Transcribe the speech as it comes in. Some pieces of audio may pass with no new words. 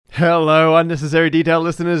Hello, Unnecessary Detail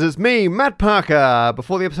listeners. It's me, Matt Parker.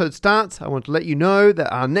 Before the episode starts, I want to let you know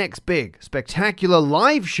that our next big, spectacular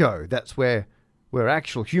live show, that's where we're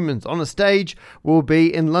actual humans on a stage, will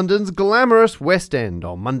be in London's glamorous West End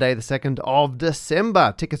on Monday the 2nd of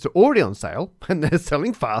December. Tickets are already on sale, and they're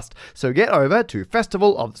selling fast, so get over to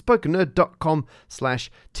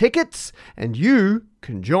festivalofthespokennerd.com/tickets, and you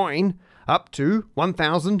can join up to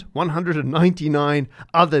 1,199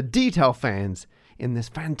 other Detail fans in this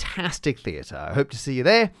fantastic theatre. I hope to see you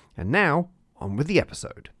there. And now, on with the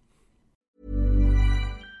episode.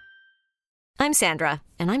 I'm Sandra,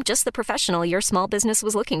 and I'm just the professional your small business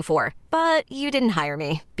was looking for. But you didn't hire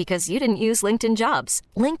me because you didn't use LinkedIn Jobs.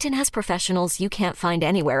 LinkedIn has professionals you can't find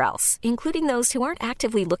anywhere else, including those who aren't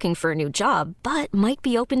actively looking for a new job, but might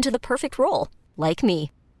be open to the perfect role, like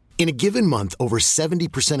me. In a given month, over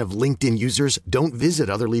 70% of LinkedIn users don't visit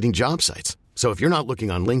other leading job sites. So if you're not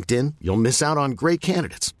looking on LinkedIn, you'll miss out on great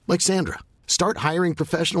candidates like Sandra. Start hiring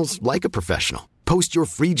professionals like a professional. Post your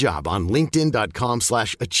free job on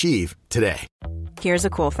linkedin.com/achieve today. Here's a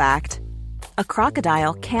cool fact. A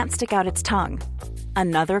crocodile can't stick out its tongue.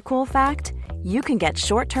 Another cool fact, you can get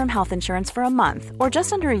short-term health insurance for a month or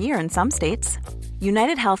just under a year in some states.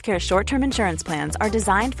 United Healthcare short-term insurance plans are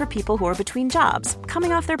designed for people who are between jobs,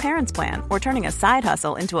 coming off their parents' plan, or turning a side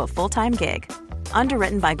hustle into a full-time gig.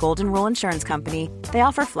 Underwritten by Golden Rule Insurance Company, they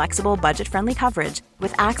offer flexible, budget-friendly coverage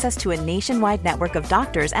with access to a nationwide network of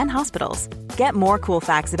doctors and hospitals. Get more cool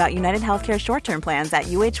facts about United Healthcare short-term plans at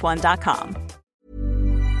uh1.com.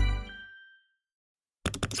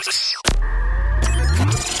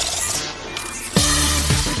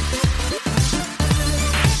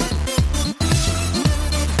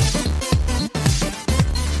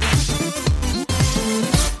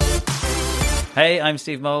 Hey, I'm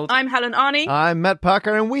Steve Mould. I'm Helen Arney. I'm Matt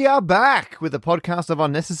Parker, and we are back with a podcast of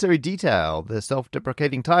Unnecessary Detail, the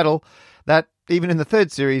self-deprecating title that, even in the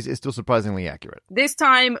third series, is still surprisingly accurate. This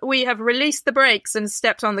time, we have released the brakes and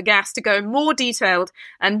stepped on the gas to go more detailed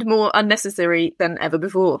and more unnecessary than ever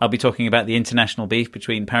before. I'll be talking about the international beef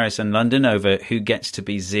between Paris and London over who gets to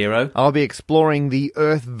be zero. I'll be exploring the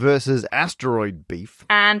Earth versus asteroid beef.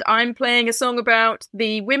 And I'm playing a song about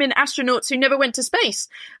the women astronauts who never went to space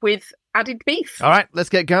with added beef. All right, let's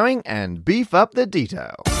get going and beef up the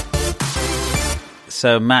detail.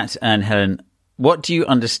 So, Matt and Helen, what do you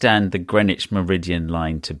understand the Greenwich Meridian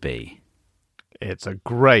line to be? It's a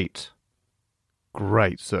great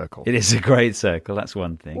circle. It is a great circle, that's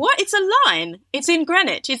one thing. What? It's a line. It's in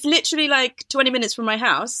Greenwich. It's literally like 20 minutes from my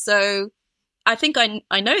house, so I think I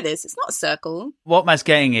know this. It's not a circle. What Matt's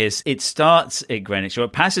getting is it starts at Greenwich, or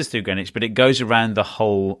it passes through Greenwich, but it goes around the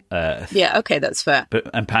whole Earth. Yeah, okay, that's fair.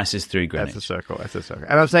 And passes through Greenwich. That's a circle.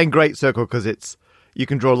 And I'm saying great circle because you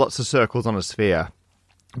can draw lots of circles on a sphere,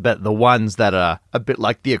 but the ones that are a bit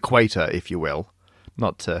like the equator, if you will,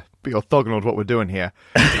 not to be orthogonal to what we're doing here,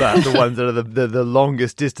 but the ones that are the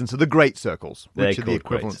longest distance are the great circles, which are the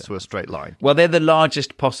equivalents to a straight line. Well, they're the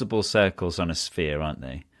largest possible circles on a sphere, aren't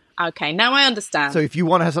they? Okay, now I understand. So if you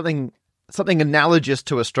want to have something analogous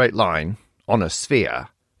to a straight line on a sphere,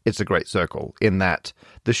 it's a great circle, in that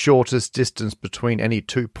the shortest distance between any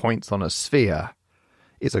 2 points on a sphere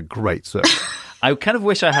is a great circle. I kind of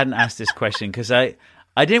wish I hadn't asked this question because I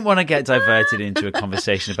didn't want to get diverted into a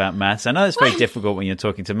conversation about maths. I know it's very difficult when you're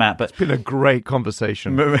talking to Matt, but it's been a great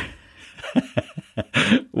conversation.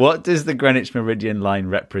 What does the Greenwich Meridian line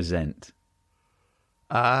represent?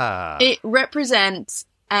 It represents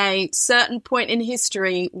a certain point in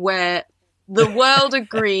history where the world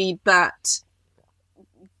agreed that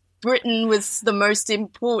Britain was the most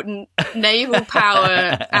important naval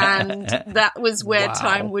power, and that was where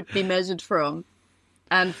time would be measured from.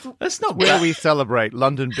 And that's not where we celebrate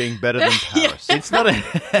London being better than Paris. Yeah.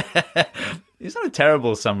 It's not a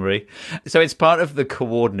terrible summary. So it's part of the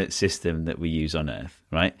coordinate system that we use on Earth,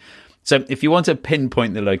 right? So if you want to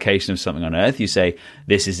pinpoint the location of something on Earth, you say,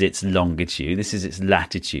 this is its longitude, this is its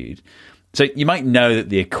latitude. So you might know that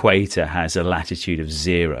the equator has a latitude of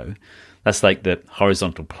 0. That's like the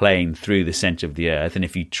horizontal plane through the center of the Earth. And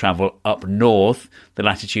if you travel up north, the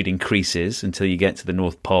latitude increases until you get to the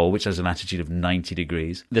North Pole, which has a latitude of 90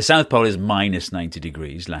 degrees. The South Pole is minus 90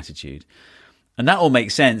 degrees latitude. And that all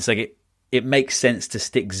makes sense. Like it makes sense to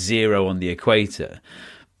stick 0 on the equator.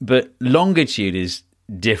 But longitude is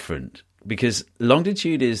different, because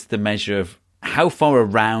longitude is the measure of how far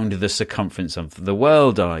around the circumference of the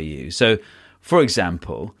world are you. So, for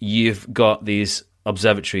example, you've got these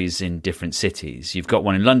observatories in different cities. You've got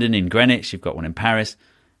one in London, in Greenwich, you've got one in Paris.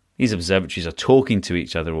 These observatories are talking to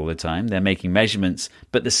each other all the time. They're making measurements,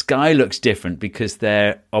 but the sky looks different because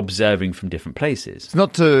they're observing from different places. It's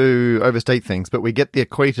not to overstate things, but we get the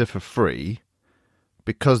equator for free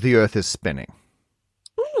because the Earth is spinning.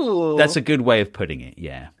 Ooh. That's a good way of putting it,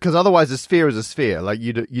 yeah. Because otherwise a sphere is a sphere. Like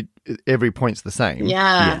every point's the same.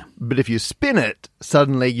 Yeah. But if you spin it,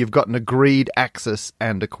 suddenly you've got an agreed axis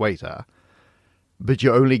and equator. But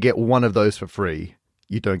you only get one of those for free.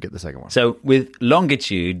 You don't get the second one. So with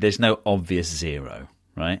longitude, there's no obvious zero,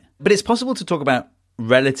 right? But it's possible to talk about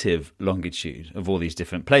relative longitude of all these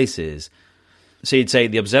different places. So you'd say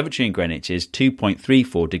the observatory in Greenwich is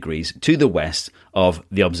 2.34 degrees to the west of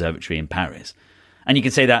the observatory in Paris. And you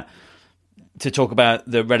can say that to talk about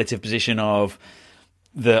the relative position of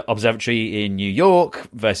the observatory in New York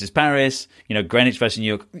versus Paris, Greenwich versus New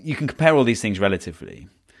York. You can compare all these things relatively.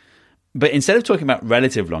 But instead of talking about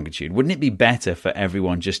relative longitude, wouldn't it be better for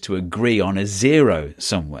everyone just to agree on a zero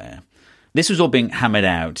somewhere? This was all being hammered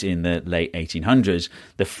out in the late 1800s.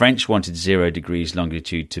 The French wanted 0 degrees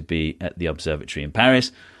longitude to be at the observatory in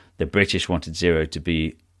Paris. The British wanted 0 to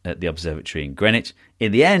be at the observatory in Greenwich.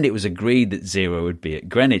 In the end, it was agreed that 0 would be at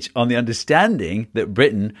Greenwich on the understanding that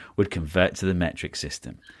Britain would convert to the metric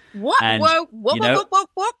system. What? And, What?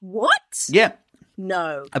 Yeah.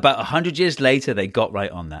 No. About 100 years later, they got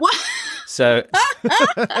right on that. What? So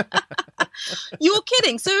You're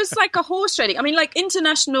kidding. So it's like a horse trading. I mean, like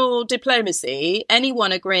international diplomacy,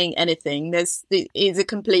 anyone agreeing anything is a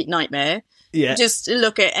complete nightmare. yeah. Just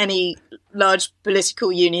look at any large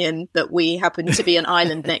political union that we happen to be an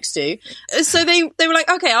island next to. So they were like,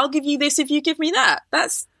 okay, I'll give you this if you give me that.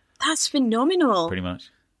 That's phenomenal. Pretty much.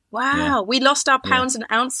 Wow. Yeah. We lost our pounds and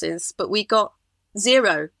ounces, but we got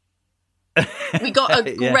 0. We got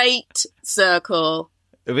a Yeah. great circle.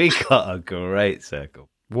 We got a great circle.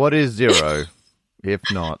 What is 0, if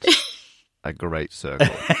not a great circle?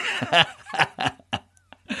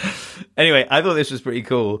 Anyway, I thought this was pretty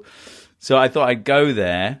cool. So I thought I'd go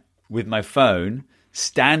there with my phone,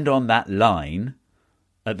 stand on that line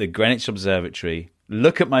at the Greenwich Observatory,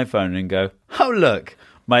 look at my phone and go, oh, look,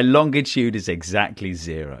 my longitude is exactly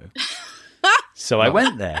 0. So I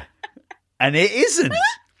went there and it isn't.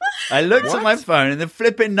 I looked at my phone and the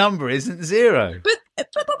flipping number isn't 0.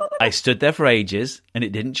 I stood there for ages and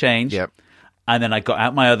it didn't change. Yep. And then I got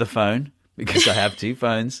out my other phone because I have 2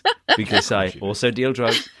 phones because I also deal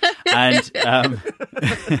drugs. And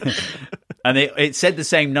and it said the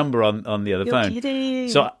same number on the other You're phone. kidding.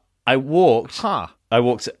 So I walked. Huh. I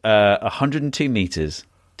walked 102 meters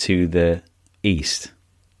to the east,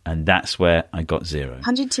 and that's where I got 0.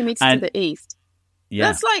 102 meters And- to the east. Yeah,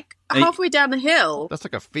 That's like halfway down the hill. That's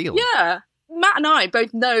like a field. Yeah. Matt and I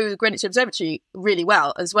both know Greenwich Observatory really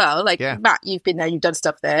well as well. Like, Yeah. Matt, you've been there, you've done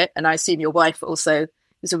stuff there, and I assume your wife also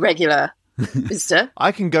is a regular visitor.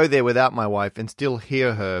 I can go there without my wife and still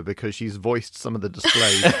hear her because she's voiced some of the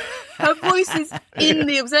displays. Her voice is in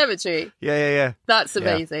the observatory. Yeah. That's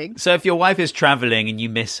amazing. So if your wife is traveling and you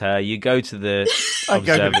miss her, you go to the I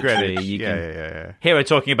go to observatory. Greenwich. You Yeah, can yeah. hear her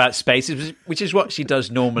talking about space, which is what she does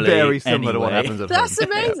normally. Very similar to what anyway. happens at That's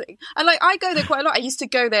home. amazing. And like I go there quite a lot. I used to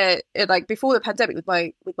go there like before the pandemic with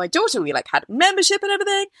my daughter. We like had membership and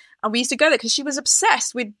everything. And we used to go there because she was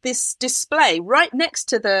obsessed with this display right next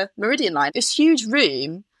to the Meridian line. This huge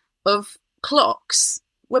room of clocks.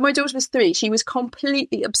 When my daughter was 3, she was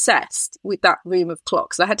completely obsessed with that room of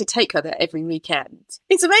clocks. I had to take her there every weekend.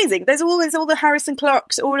 It's amazing. There's always all the Harrison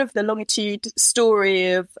clocks, all of the longitude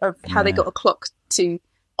story of how they got a clock to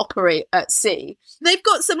operate at sea. They've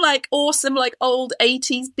got some like awesome like old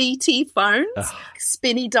 80s BT phones,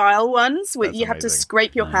 spinny dial ones where That's you have to amazing.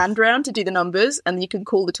 scrape your hand around to do the numbers and you can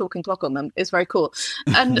call the talking clock on them. It's very cool.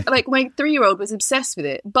 And like my 3-year-old was obsessed with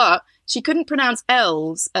it, but she couldn't pronounce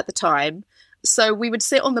L's at the time. So we would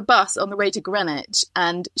sit on the bus on the way to Greenwich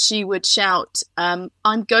and she would shout, I'm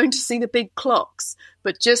going to see the big clocks,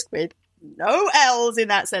 but just with no L's in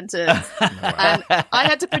that sentence. And I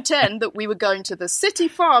had to pretend that we were going to the city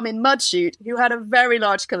farm in Mudchute, who had a very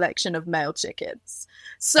large collection of male chickens.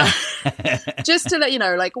 So just to let you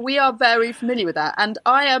know, like we are very familiar with that. And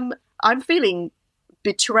I'm feeling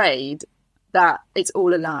betrayed that it's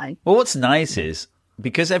all a lie. Well, what's nice is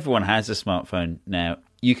because everyone has a smartphone now,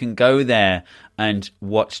 you can go there and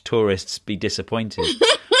watch tourists be disappointed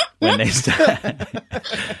when they start.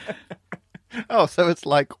 Oh, so it's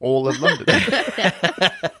like all of London.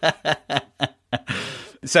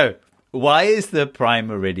 So, why is the prime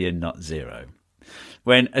meridian not 0?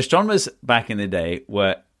 When astronomers back in the day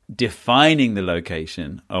were defining the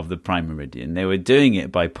location of the prime meridian, they were doing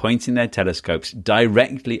it by pointing their telescopes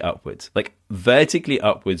directly upwards, like vertically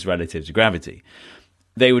upwards relative to gravity.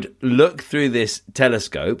 they would look through this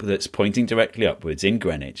telescope that's pointing directly upwards in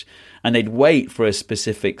Greenwich, and they'd wait for a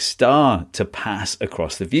specific star to pass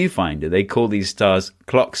across the viewfinder. They call these stars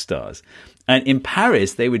clock stars. And in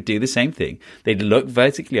Paris, they would do the same thing. They'd look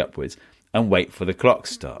vertically upwards and wait for the clock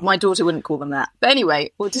star. My daughter wouldn't call them that. But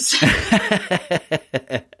anyway, we'll just...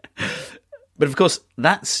 But of course,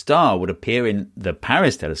 that star would appear in the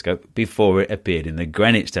Paris telescope before it appeared in the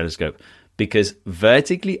Greenwich telescope, because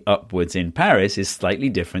vertically upwards in Paris is slightly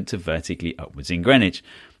different to vertically upwards in Greenwich.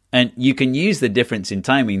 And you can use the difference in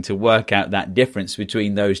timing to work out that difference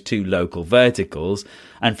between those two local verticals.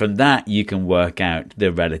 And from that, you can work out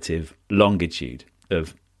the relative longitude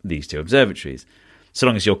of these two observatories, so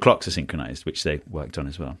long as your clocks are synchronized, which they worked on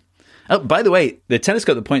as well. Oh, by the way, the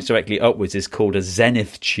telescope that points directly upwards is called a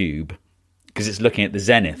zenith tube, because it's looking at the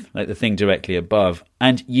zenith, like the thing directly above.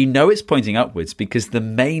 And you know it's pointing upwards because the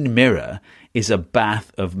main mirror is a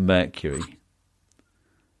bath of Mercury.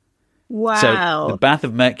 Wow. So the bath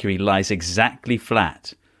of Mercury lies exactly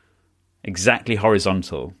flat, exactly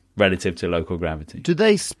horizontal relative to local gravity. Do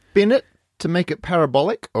they spin it to make it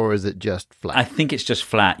parabolic, or is it just flat? I think it's just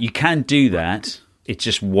flat. You can do that. It's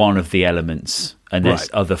just one of the elements, and there's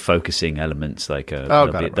other focusing elements, like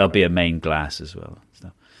there'll be a main glass as well.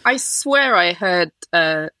 So. I swear I heard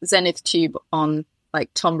Zenith Tube on like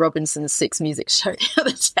Tom Robinson's Six Music show the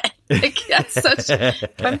other day. Like, that's such.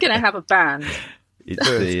 I'm going to have a band. It's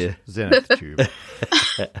the Zenith Tube.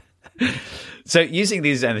 So using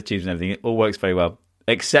these Zenith tubes and everything, it all works very well,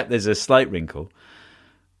 except there's a slight wrinkle.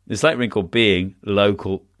 The slight wrinkle being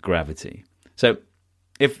local gravity. So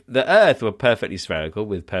if the Earth were perfectly spherical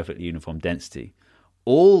with perfectly uniform density,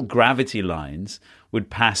 all gravity lines would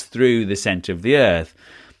pass through the center of the Earth,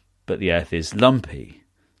 but the Earth is lumpy,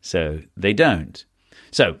 so they don't.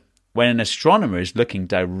 So when an astronomer is looking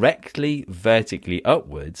directly vertically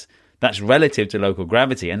upwards, that's relative to local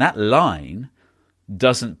gravity, and that line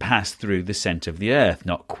doesn't pass through the center of the Earth,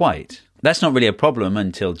 not quite. That's not really a problem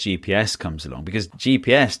until GPS comes along, because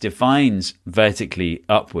GPS defines vertically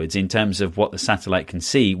upwards in terms of what the satellite can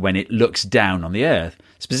see when it looks down on the Earth.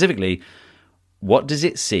 Specifically, what does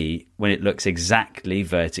it see when it looks exactly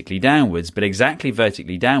vertically downwards? But exactly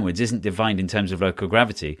vertically downwards isn't defined in terms of local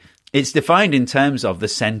gravity. It's defined in terms of the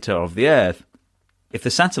center of the Earth. If the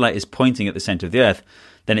satellite is pointing at the center of the Earth,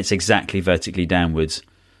 then it's exactly vertically downwards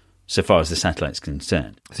so far as the satellite's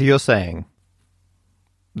concerned. So you're saying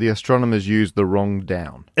the astronomers used the wrong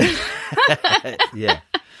down? Yeah.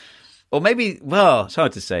 Or maybe, well, it's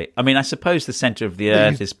hard to say. I mean, I suppose the center of the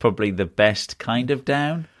Earth is probably the best kind of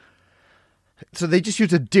down. So they just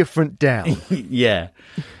used a different down. Yeah.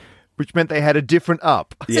 Which meant they had a different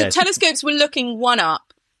up. So telescopes were looking one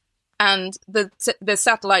up, and the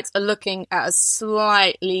satellites are looking at a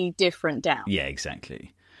slightly different down. Yeah,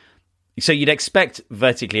 exactly. So you'd expect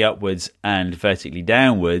vertically upwards and vertically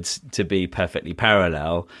downwards to be perfectly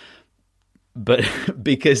parallel, but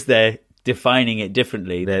because they're defining it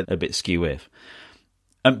differently, they're a bit skew-if.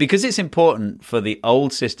 And because it's important for the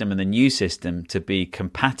old system and the new system to be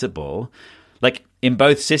compatible, like in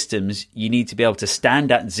both systems, you need to be able to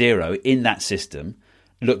stand at zero in that system,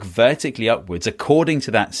 look vertically upwards according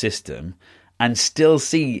to that system, and still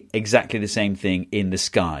see exactly the same thing in the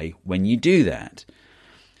sky when you do that.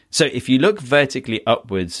 So if you look vertically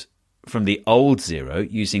upwards from the old zero,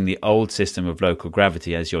 using the old system of local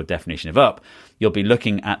gravity as your definition of up, you'll be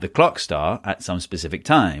looking at the clock star at some specific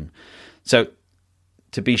time. So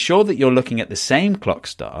to be sure that you're looking at the same clock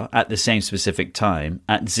star at the same specific time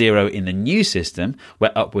at zero in the new system,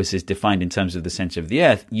 where upwards is defined in terms of the center of the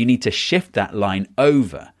Earth, you need to shift that line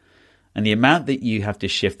over. And the amount that you have to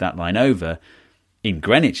shift that line over, in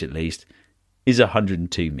Greenwich at least, is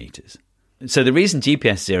 102 meters. So the reason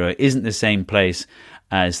GPS zero isn't the same place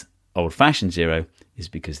as old-fashioned zero is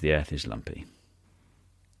because the Earth is lumpy.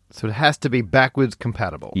 So it has to be backwards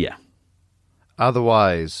compatible. Yeah.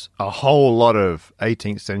 Otherwise, a whole lot of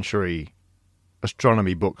 18th century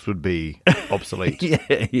astronomy books would be obsolete.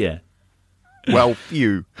 Yeah. Well,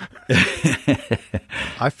 few.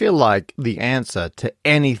 I feel like the answer to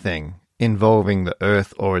anything involving the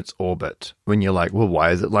Earth or its orbit, when you're like, well, why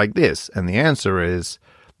is it like this? And the answer is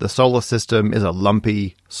the solar system is a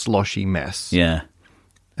lumpy, sloshy mess. Yeah.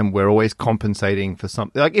 And we're always compensating for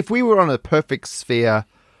something. Like if we were on a perfect sphere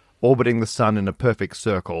orbiting the sun in a perfect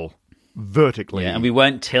circle vertically. Yeah, and we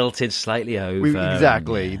weren't tilted slightly over.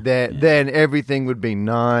 Exactly. Then everything would be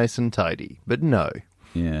nice and tidy. But no.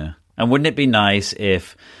 Yeah. And wouldn't it be nice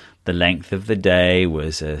if the length of the day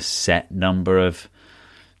was a set number of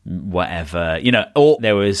whatever, or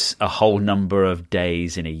there was a whole number of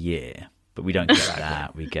days in a year? But we don't get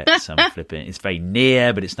that. We get some flipping. It's very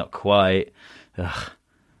near, but it's not quite. Ugh.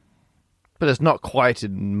 but it's not quite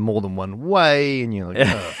in more than one way, and you're like,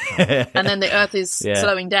 oh. And then the Earth is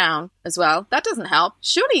slowing down as well. That doesn't help.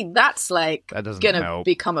 Surely that's going to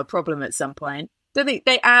become a problem at some point.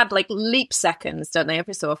 They add like leap seconds, don't they,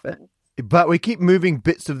 every so often? But we keep moving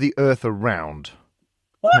bits of the Earth around,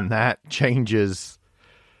 and that changes.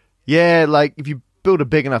 Yeah, like if you build a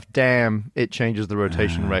big enough dam, it changes the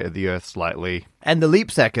rotation rate of the Earth slightly. And the leap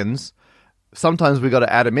seconds, sometimes we got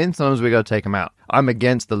to add them in, sometimes we got to take them out. I'm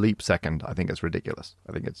against the leap second. I think it's ridiculous.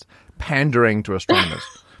 I think it's pandering to astronomers.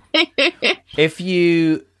 If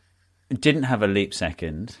you didn't have a leap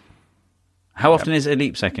second, how often is a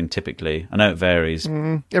leap second typically? I know it varies.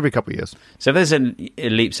 Every couple of years. So if there's a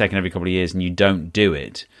leap second every couple of years and you don't do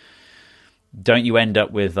it, don't you end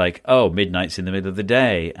up with like, midnight's in the middle of the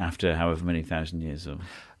day after however many thousand years? Or...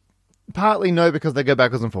 Partly no, because they go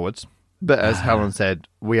backwards and forwards. But as Helen said,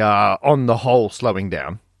 we are on the whole slowing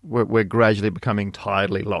down. We're gradually becoming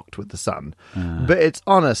tidally locked with the sun. But it's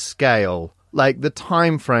on a scale, like the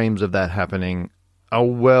time frames of that happening are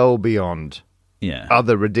well beyond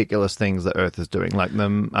other ridiculous things that Earth is doing. Like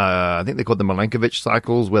I think they call them Milankovitch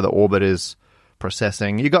cycles, where the orbit is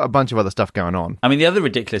processing. You got a bunch of other stuff going on. I mean, the other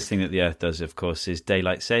ridiculous thing that the Earth does, of course, is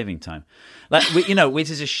daylight saving time. Like, which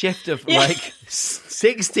is a shift of like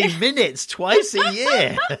 60 minutes twice a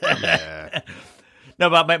year. No,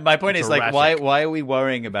 but my point is, like, why are we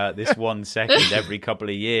worrying about this 1 second every couple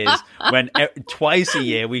of years when twice a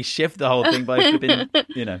year we shift the whole thing by flipping,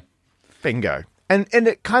 Bingo. And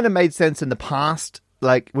it kind of made sense in the past,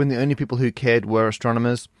 like when the only people who cared were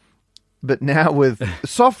astronomers. But now with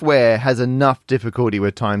software has enough difficulty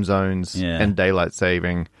with time zones and daylight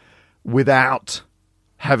saving without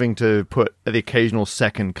having to put the occasional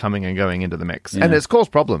second coming and going into the mix. And it's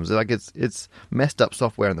caused problems. Like it's messed up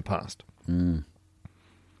software in the past.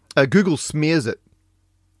 Google smears it.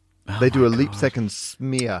 They do a leap second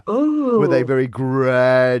smear where they very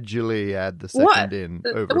gradually add the second in.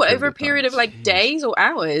 Over a period of like days or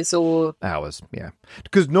hours or... Hours, yeah.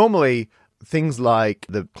 Because normally... things like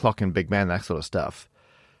the clock in Big Bang, that sort of stuff,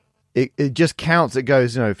 it just counts. It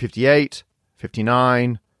goes, 58,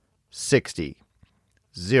 59, 60,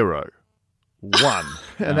 0, 1.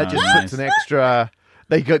 And that just puts an extra...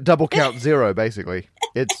 They go double count 0, basically.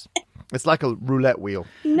 It's like a roulette wheel.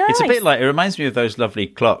 Nice. It's a bit like... It reminds me of those lovely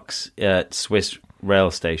clocks at Swiss rail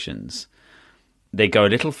stations. They go a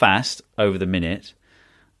little fast over the minute,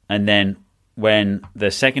 and then when the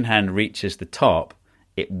second hand reaches the top,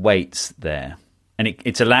 it waits there. And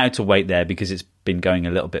it's allowed to wait there because it's been going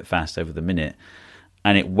a little bit fast over the minute.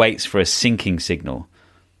 And it waits for a syncing signal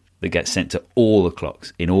that gets sent to all the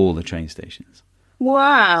clocks in all the train stations.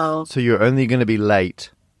 Wow. So you're only going to be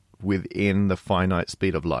late within the finite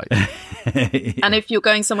speed of light. And if you're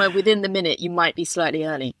going somewhere within the minute, you might be slightly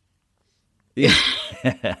early. Yeah.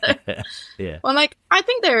 Well, I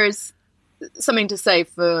think there is something to say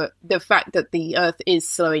for the fact that the Earth is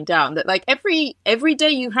slowing down, that like every day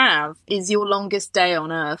you have is your longest day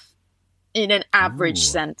on Earth in an average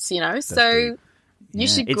sense, so deep. You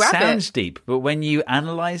should grab it. It sounds deep, but when you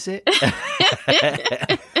analyze it,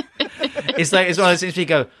 it's like, it's one of those things where you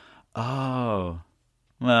go, oh,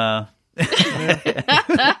 well.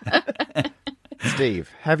 Steve,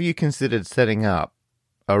 have you considered setting up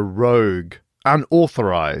a rogue,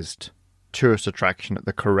 unauthorized tourist attraction at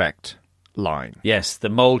the correct line? Yes, the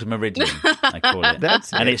mold meridian, I call it.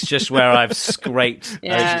 That's and it's just where I've scraped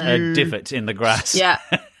a divot in the grass. Yeah.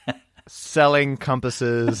 Selling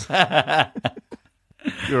compasses.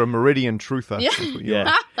 You're a meridian truther.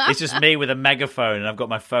 Yeah. It's just me with a megaphone, and I've got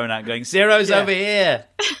my phone out going, Zero's over here.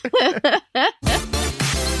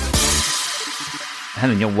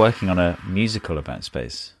 Helen, you're working on a musical about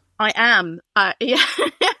space. I am.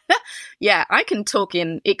 Yeah, I can talk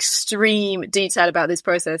in extreme detail about this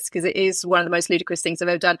process because it is one of the most ludicrous things I've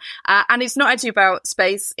ever done. And it's not actually about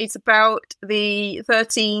space. It's about the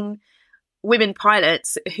 13 women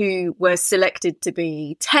pilots who were selected to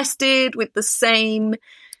be tested with the same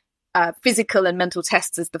physical and mental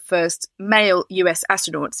tests as the first male US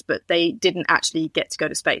astronauts, but they didn't actually get to go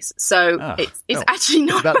to space. So it's actually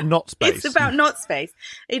not... It's about not space. It's about not space.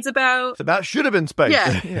 It's about should have been space.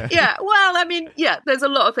 Yeah. Well, I mean, there's a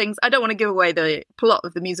lot of things. I don't want to give away the plot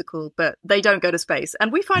of the musical, but they don't go to space.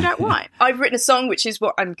 And we find out why. I've written a song, which is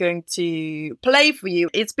what I'm going to play for you.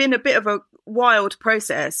 It's been a bit of a wild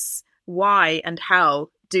process. Why and how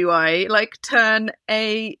do I turn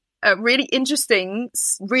a really interesting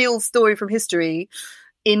real story from history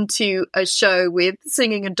into a show with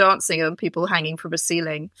singing and dancing and people hanging from a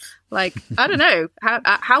ceiling? I don't know.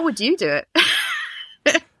 How would you do it?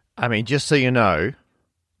 I mean, just so you know,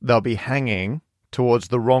 they'll be hanging towards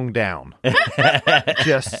the wrong down.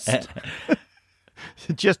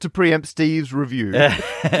 Just to preempt Steve's review.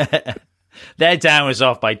 Their down was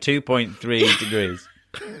off by 2.3 degrees.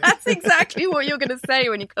 That's exactly what you're going to say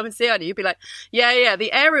when you come and see Anya. You'd be like, yeah,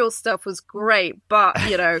 the aerial stuff was great, but,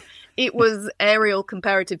 it was aerial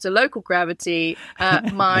comparative to local gravity.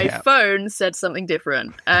 My phone said something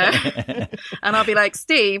different. And I'll be like,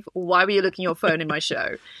 Steve, why were you looking at your phone in my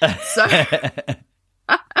show? So...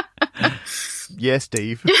 Yeah,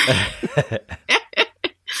 Steve.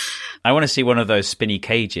 I want to see one of those spinny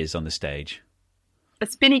cages on the stage. A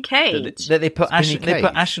spinny cage? They put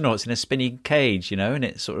astronauts in a spinny cage, and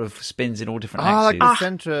it sort of spins in all different axes. Like the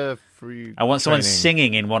centrifuge. I want someone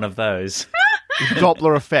singing in one of those.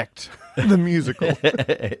 Doppler effect, the musical.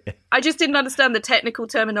 I just didn't understand the technical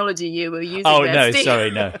terminology you were using. Oh, there, no, Steve. sorry,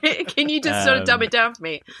 no. Can you just sort of dumb it down for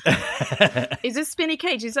me? Is this spinny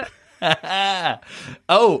cage? Is that... I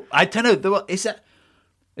don't know. Is that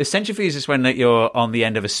a centrifuge? Is when you're on the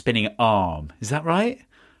end of a spinning arm. Is that right?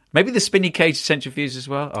 Maybe the spinny cage centrifuge as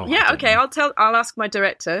well. Oh, yeah. Okay. I'll ask my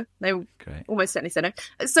director. They almost certainly say no.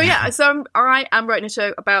 So I am writing a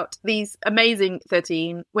show about these amazing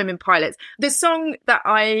 13 women pilots. The song that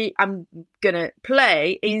I am gonna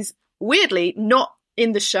play is weirdly not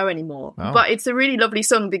in the show anymore, but it's a really lovely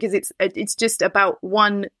song because it's just about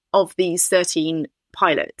one of these 13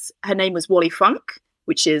 pilots. Her name was Wally Funk,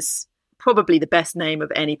 which is probably the best name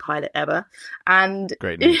of any pilot ever. And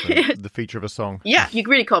great name for the feature of a song. Yeah, you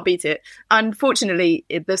really can't beat it. Unfortunately,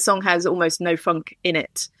 the song has almost no funk in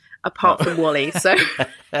it, apart from Wally. So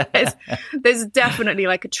there's definitely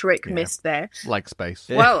like a trick missed there. Like space.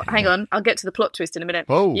 Well, hang on. I'll get to the plot twist in a minute.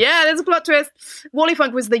 Whoa. Yeah, there's a plot twist. Wally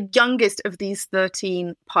Funk was the youngest of these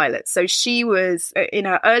 13 pilots. So she was in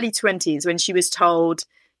her early 20s when she was told,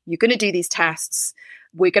 you're going to do these tests.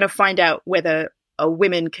 We're going to find out whether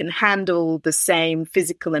women can handle the same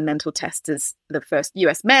physical and mental tests as the first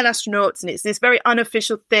US male astronauts. And it's this very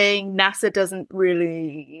unofficial thing. NASA doesn't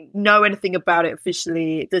really know anything about it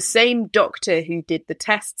officially. The same doctor who did the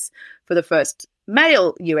tests for the first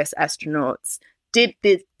male US astronauts did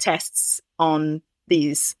the tests on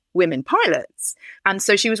these women pilots. And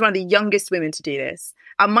so she was one of the youngest women to do this.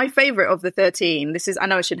 And my favorite of the 13, I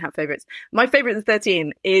know I shouldn't have favorites. My favorite of the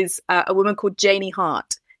 13 is a woman called Janie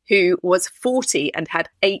Hart, who was 40 and had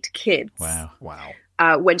 8 kids. Wow.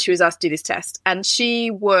 When she was asked to do this test. And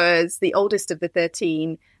she was the oldest of the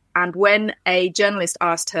 13. And when a journalist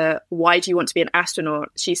asked her, why do you want to be an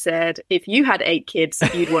astronaut? She said, if you had 8 kids,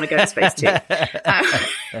 you'd want to go to space too.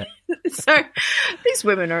 So these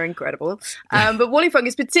women are incredible. But Wally Funk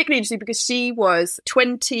is particularly interesting because she was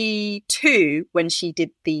 22 when she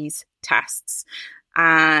did these tests.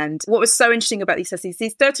 And what was so interesting about these tests,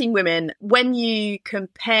 these 13 women, when you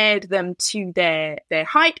compared them to their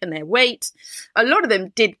height and their weight, a lot of them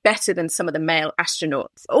did better than some of the male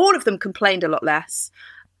astronauts. All of them complained a lot less.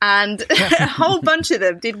 And a whole bunch of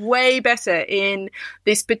them did way better in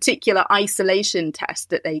this particular isolation test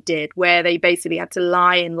that they did, where they basically had to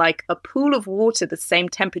lie in like a pool of water the same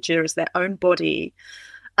temperature as their own body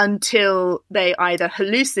until they either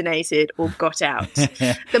hallucinated or got out.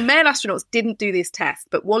 The male astronauts didn't do this test,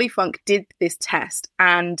 but Wally Funk did this test.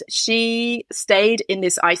 And she stayed in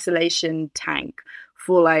this isolation tank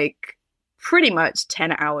for like pretty much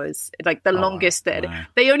 10 hours, like the longest that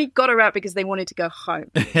they only got her out because they wanted to go home.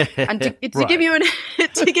 And to give you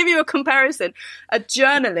to give you a comparison, a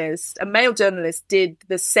male journalist did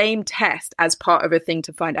the same test as part of a thing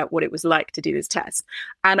to find out what it was like to do this test.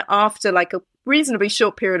 And after like a reasonably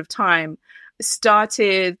short period of time,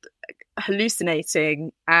 started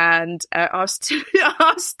hallucinating and asked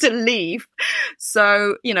to leave.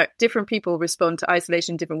 So, different people respond to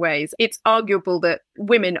isolation in different ways. It's arguable that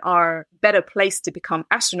women are better placed to become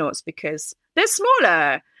astronauts because they're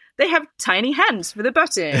smaller. They have tiny hands for the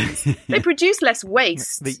buttons. They produce less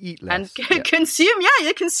waste. They eat less. And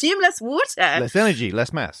consume less water. Less energy,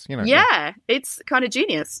 less mass. Yeah, it's kind of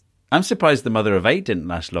genius. I'm surprised the mother of 8 didn't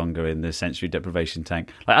last longer in the sensory deprivation tank.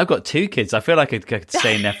 Like, I've got 2 kids. I feel like I could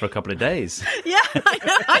stay in there for a couple of days. Yeah, I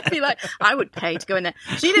know. I'd be like, I would pay to go in there.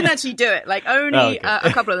 She didn't actually do it. Like, only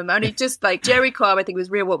a couple of them. Only just like Jerry Cobb, I think it was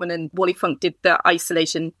Rhea Woodman, and Wally Funk did the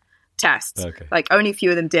isolation test. Okay. Like, only a few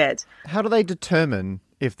of them did. How do they determine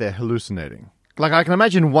if they're hallucinating? Like, I can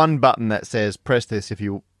imagine one button that says, press this if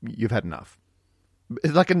you've had enough.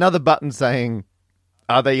 It's like another button saying,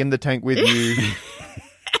 are they in the tank with you?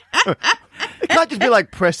 It can't just be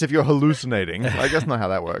like, press if you're hallucinating. Like, that's not how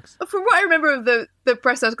that works. From what I remember of the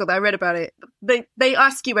press article that I read about it, they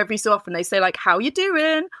ask you every so often, they say like, how you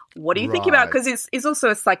doing? What are you thinking about? Because it's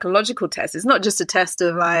also a psychological test. It's not just a test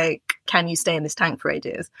of like, can you stay in this tank for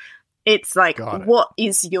ages? It's like, what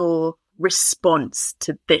is your response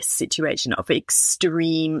to this situation of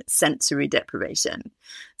extreme sensory deprivation?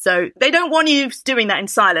 So they don't want you doing that in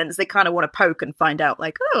silence. They kind of want to poke and find out,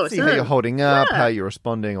 like, see how you're holding up, how you're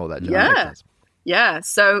responding, all that jazz. Yeah.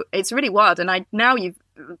 So it's really wild. And now you've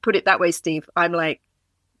put it that way, Steve, I'm like,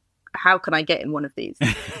 how can I get in one of these?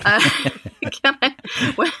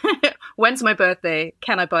 When's my birthday?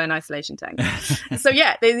 Can I buy an isolation tank? So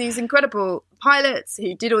yeah, there's these incredible pilots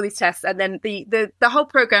who did all these tests, and then the whole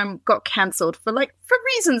program got cancelled for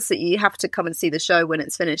reasons that you have to come and see the show when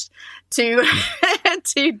it's finished to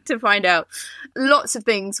find out. Lots of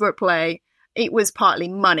things were at play. It was partly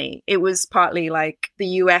money. It was partly like the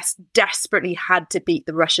US desperately had to beat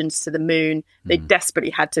the Russians to the moon. They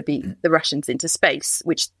desperately had to beat the Russians into space,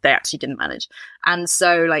 which they actually didn't manage. And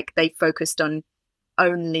so like they focused on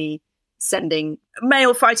only sending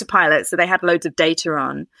male fighter pilots that they had loads of data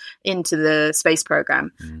on into the space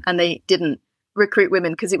program. And they didn't recruit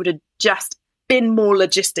women because it would have just been more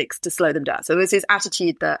logistics to slow them down. So there was this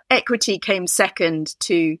attitude that equity came second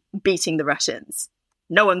to beating the Russians.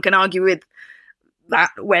 No one can argue with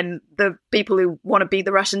that when the people who want to beat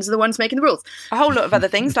the Russians are the ones making the rules. A whole lot of other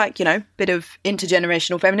things like, bit of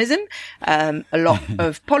intergenerational feminism, a lot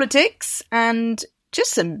of politics, and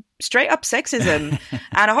just some straight up sexism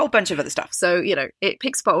and a whole bunch of other stuff. So, it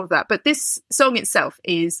picks apart all of that. But this song itself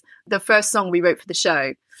is the first song we wrote for the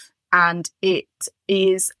show. And it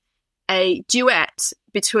is a duet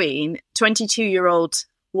between 22-year-old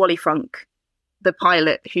Wally Funk, the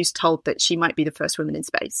pilot who's told that she might be the first woman in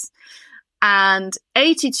space, and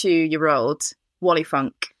 82-year-old Wally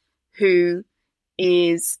Funk, who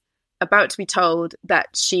is about to be told that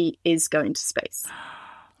she is going to space.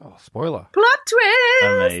 Oh, spoiler. Plot twist!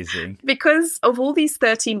 Amazing. Because of all these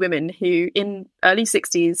 13 women who in early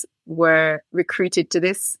 60s were recruited to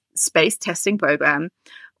this space testing program,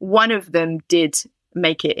 one of them did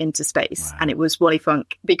make it into space. Wow. And it was Wally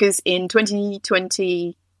Funk. Because in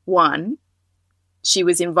 2021, she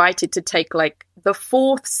was invited to take the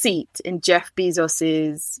fourth seat in Jeff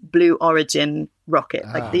Bezos's Blue Origin rocket,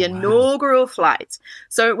 the inaugural flight.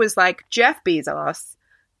 So it was like Jeff Bezos's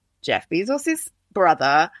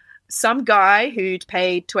brother, some guy who'd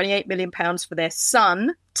paid £28 million for their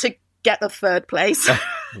son to get the third place.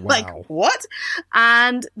 Wow. What?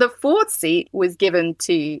 And the fourth seat was given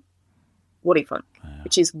to Wally Funk,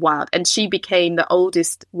 which is wild. And she became the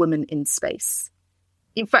oldest woman in space.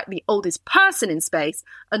 In fact, the oldest person in space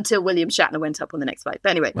until William Shatner went up on the next flight. But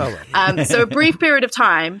anyway, so a brief period of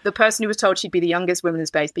time, the person who was told she'd be the youngest woman in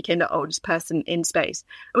space became the oldest person in space.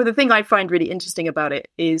 And the thing I find really interesting about it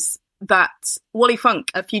is that Wally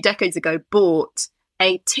Funk, a few decades ago, bought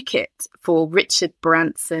a ticket for Richard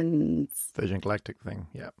Branson's Virgin Galactic thing.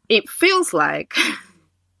 Yeah. It feels like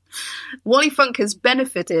Wally Funk has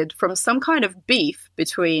benefited from some kind of beef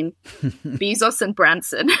between Bezos and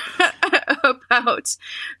Branson about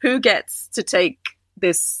who gets to take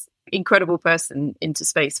this incredible person into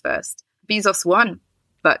space first. Bezos won,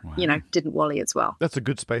 but didn't Wally as well. That's a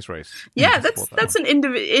good space race. Yeah, that's an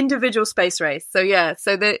individual space race. So yeah,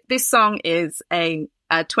 so this song is a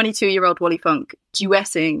 22-year-old Wally Funk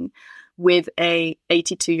duetting with a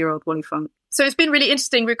 82-year-old Wally Funk. So it's been really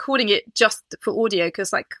interesting recording it just for audio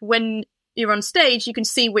because when you're on stage, you can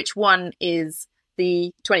see which one is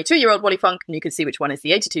the 22-year-old Wally Funk and you can see which one is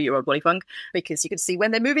the 82-year-old Wally Funk because you can see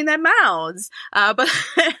when they're moving their mouths. But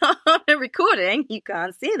on a recording, you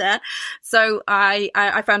can't see that. So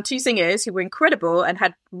I found two singers who were incredible and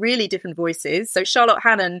had really different voices. So Charlotte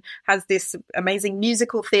Hannon has this amazing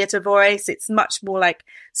musical theatre voice. It's much more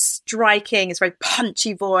striking. It's very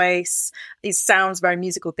punchy voice. It sounds very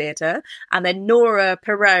musical theatre. And then Nora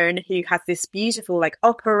Perone, who has this beautiful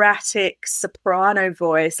operatic soprano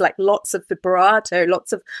voice, lots of vibrato,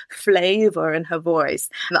 lots of flavour in her voice.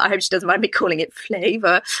 And I hope she doesn't mind me calling it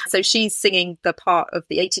flavour. So she's singing the part of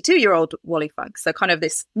the 82-year-old Wally Funk. So kind of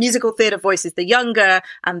this musical theatre voice is the younger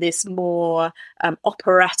and this more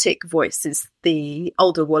operatic voice is the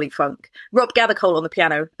older Wally Funk. Rob Gathercole on the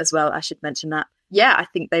piano as well, I should mention that. Yeah, I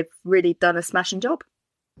think they've really done a smashing job.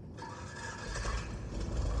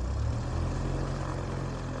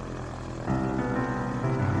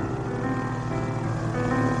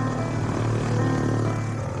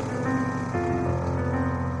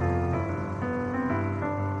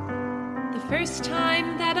 The first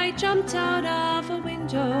time that I jumped out of a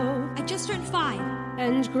window, I just turned 5.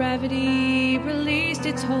 And gravity released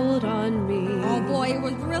its hold on me. Oh boy, it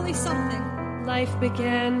was really something. Life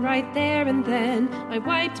began right there and then. I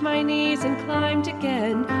wiped my knees and climbed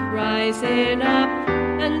again, rising up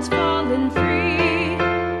and falling free.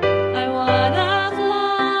 I wanna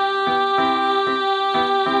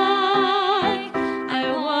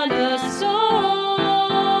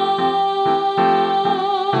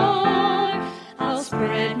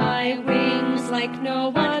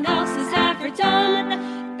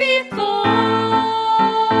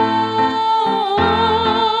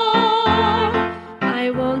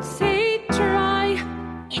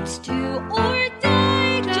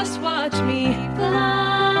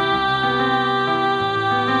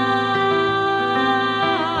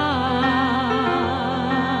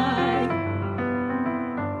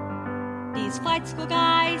flight school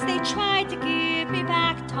guys, they tried to give me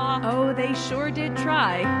back talk. Oh, they sure did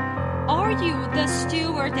try. Are you the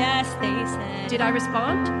stewardess, they said. Did I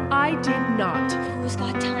respond? I did not. Who's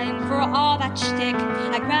got time for all that shtick?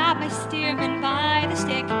 I grabbed my steerman by the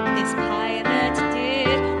stick. This pilot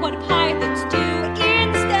did what pilots do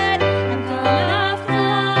instead. I'm gonna fly.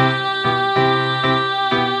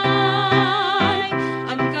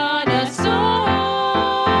 I'm gonna soar.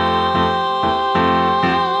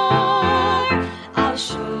 I'll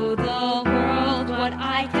show the world what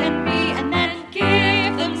I can be and then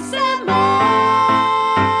give them some more.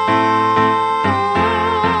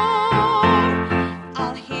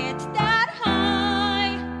 I'll hit that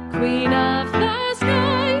high. Queen of the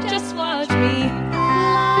sky, just watch me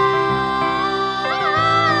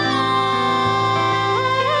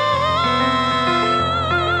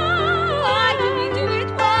Why do we do it?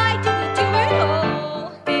 Why do we do it?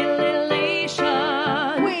 Oh, feel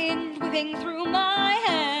elation, wind whipping through my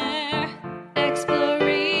hair.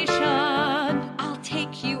 exploration, I'll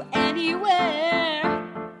take you anywhere.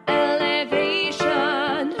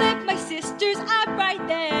 elevation, Look, my sisters are right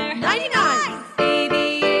there. 99.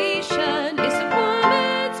 Aviation is a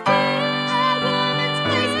woman's place. A woman's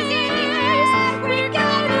place is yours. We're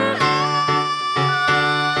gonna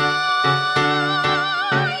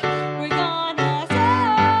fly. We're gonna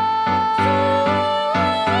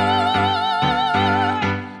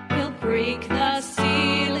soar. We'll break the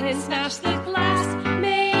ceiling and smash the glass,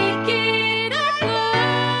 make it our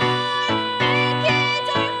Make it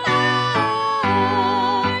our floor.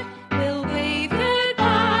 We'll wave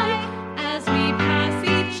goodbye as we pass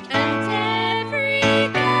each and every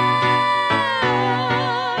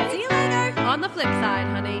guy. See you later. On the flip side,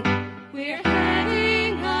 honey, We're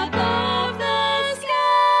heading above the sky.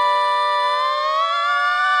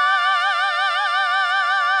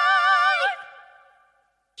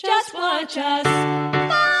 just watch us.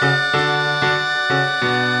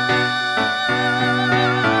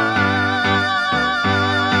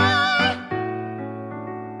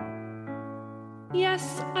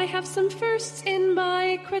 Yes, I have some firsts in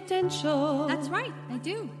my credentials. That's right, I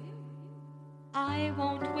do. I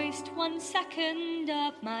won't waste 1 second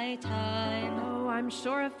of my time. Oh, I'm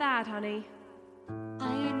sure of that, honey.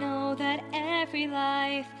 I know that every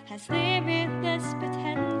life has limitless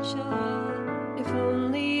potential. If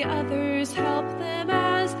only others help them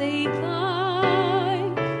as they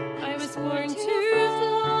climb. I was born to fly.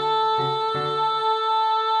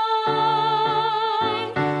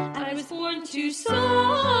 I was born to soar.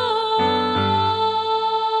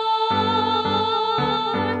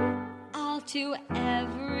 I'll do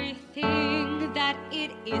everything that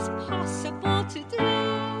it is possible to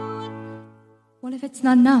do. What if it's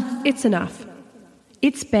not enough? It's enough.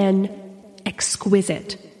 It's been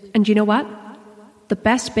exquisite. And you know what? The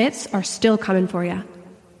best bits are still coming for you.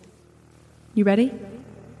 You ready?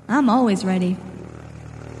 I'm always ready.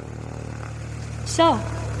 So,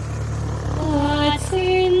 what's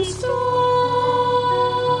in store?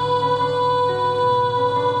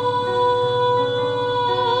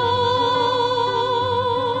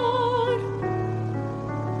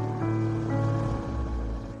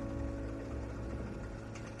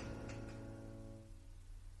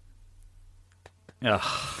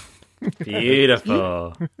 Oh,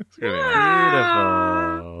 beautiful.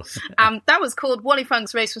 Beautiful. That was called Wally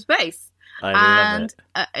Funk's Race for Space. I love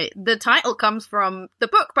it. The title comes from the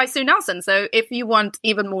book by Sue Nelson. So if you want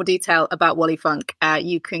even more detail about Wally Funk,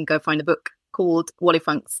 you can go find a book called Wally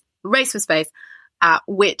Funk's Race for Space,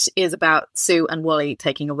 which is about Sue and Wally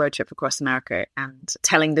taking a road trip across America and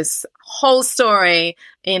telling this whole story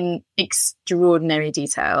in extraordinary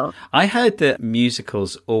detail. I heard that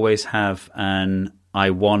musicals always have an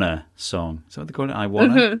I Wanna song. Is that what they call it? I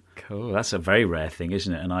Wanna? Mm-hmm. Cool. That's a very rare thing,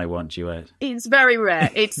 isn't it? An I Want duet. It's very rare.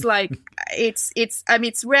 It's like, it's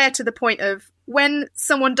rare to the point of when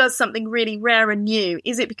someone does something really rare and new,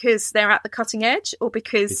 is it because they're at the cutting edge or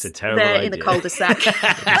because It's a they're terrible in the idea. cul-de-sac?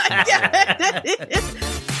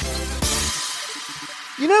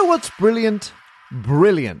 You know what's brilliant?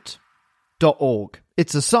 Brilliant.org.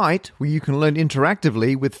 It's a site where you can learn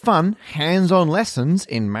interactively with fun, hands-on lessons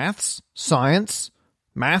in maths,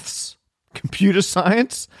 computer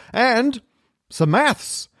science, and some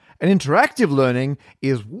maths. And interactive learning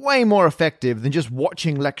is way more effective than just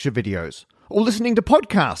watching lecture videos or listening to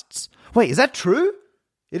podcasts. Wait, is that true?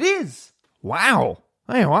 It is. Wow.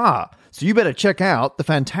 There you are. So you better check out the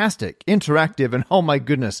fantastic, interactive, and oh my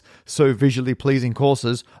goodness, so visually pleasing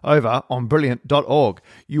courses over on brilliant.org.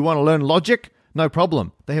 You want to learn logic? No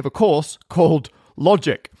problem. They have a course called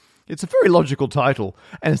Logic. It's a very logical title,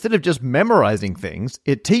 and instead of just memorizing things,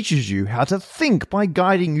 it teaches you how to think by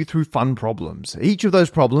guiding you through fun problems. Each of those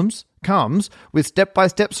problems comes with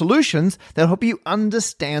step-by-step solutions that help you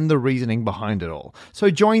understand the reasoning behind it all. So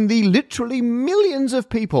join the literally millions of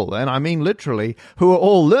people, and I mean literally, who are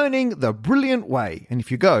all learning the brilliant way. And if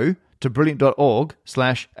you go to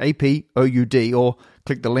brilliant.org/APOUD or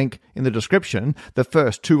click the link in the description, the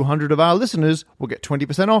first 200 of our listeners will get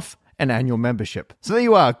 20% off an annual membership. So there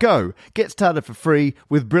you are. Go. Get started for free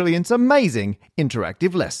with Brilliant's amazing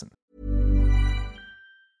interactive lesson.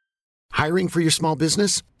 Hiring for your small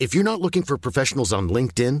business? If you're not looking for professionals on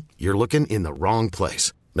LinkedIn, you're looking in the wrong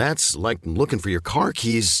place. That's like looking for your car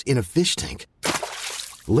keys in a fish tank.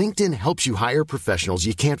 LinkedIn helps you hire professionals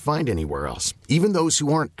you can't find anywhere else, even those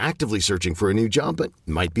who aren't actively searching for a new job but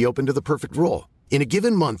might be open to the perfect role. In a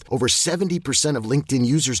given month, over 70% of LinkedIn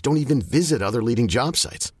users don't even visit other leading job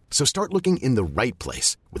sites. So start looking in the right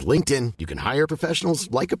place. With LinkedIn, you can hire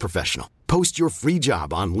professionals like a professional. Post your free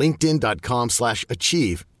job on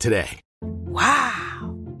linkedin.com/achieve today.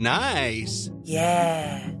 Wow. Nice.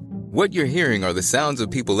 Yeah. What you're hearing are the sounds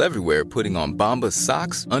of people everywhere putting on Bombas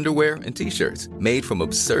socks, underwear, and T-shirts made from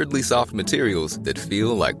absurdly soft materials that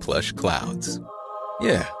feel like plush clouds.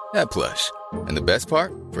 Yeah, that plush. And the best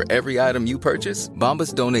part? For every item you purchase,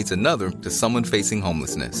 Bombas donates another to someone facing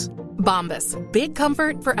homelessness. Bombas. Big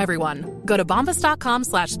comfort for everyone. Go to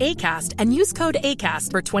bombas.com/ACAST and use code ACAST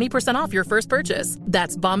for 20% off your first purchase.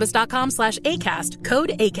 That's bombas.com/ACAST.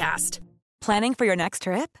 Code ACAST. Planning for your next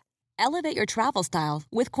trip? Elevate your travel style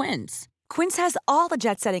with Quince. Quince has all the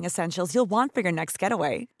jet-setting essentials you'll want for your next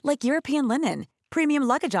getaway, like European linen, premium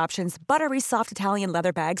luggage options, buttery soft Italian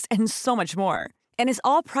leather bags, and so much more. And is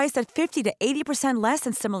all priced at 50 to 80% less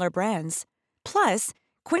than similar brands. Plus,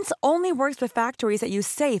 Quince only works with factories that use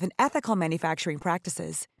safe and ethical manufacturing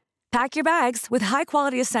practices. Pack your bags with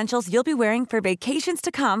high-quality essentials you'll be wearing for vacations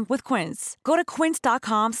to come with Quince. Go to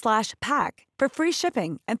quince.com/pack for free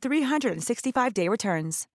shipping and 365-day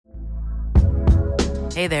returns.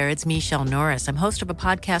 Hey there, it's Michelle Norris. I'm host of a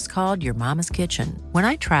podcast called Your Mama's Kitchen. When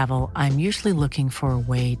I travel, I'm usually looking for a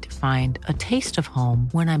way to find a taste of home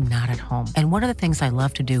when I'm not at home. And one of the things I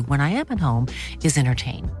love to do when I am at home is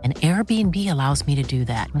entertain. And Airbnb allows me to do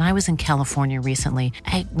that. When I was in California recently,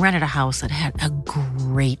 I rented a house that had a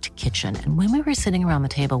great kitchen. And when we were sitting around the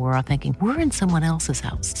table, we were all thinking, we're in someone else's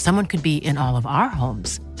house. Someone could be in all of our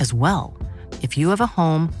homes as well. If you have a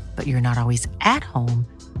home, but you're not always at home,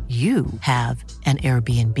 you have an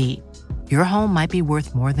Airbnb. Your home might be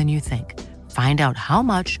worth more than you think. Find out how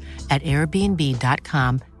much at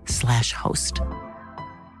airbnb.com/host.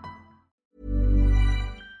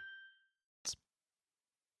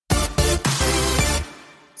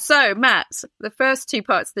 So, Matt, the first two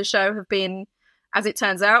parts of the show have been, as it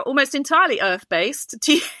turns out, almost entirely Earth-based.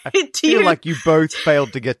 I feel like you both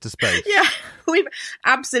failed to get to space. Yeah, we've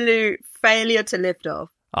absolute failure to lift off.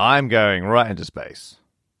 I'm going right into space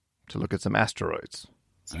to look at some asteroids.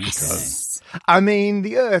 Yes. I mean,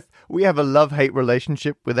 the Earth, we have a love-hate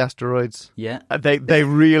relationship with asteroids. Yeah. They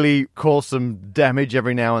really cause some damage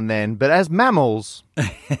every now and then, but as mammals,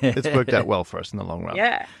 it's worked out well for us in the long run.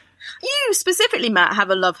 Yeah. You specifically, Matt, have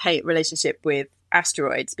a love-hate relationship with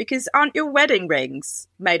asteroids because aren't your wedding rings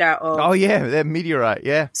made out of... Oh, yeah, they're meteorite,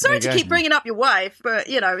 yeah. Sorry to keep bringing up your wife, but,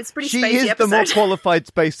 you know, it's pretty spacey She is episode. the more qualified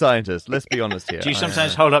space scientist, let's be honest here. Do you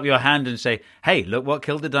sometimes hold up your hand and say, hey, look what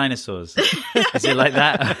killed the dinosaurs? Is it like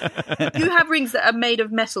that? You have rings that are made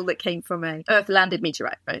of metal that came from a Earth-landed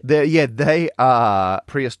meteorite, right? They are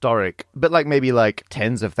prehistoric, but maybe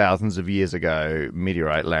tens of thousands of years ago,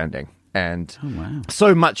 meteorite landing. And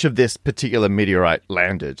so much of this particular meteorite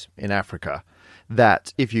landed in Africa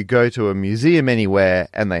that if you go to a museum anywhere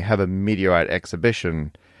and they have a meteorite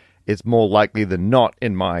exhibition, it's more likely than not,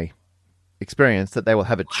 in my experience, that they will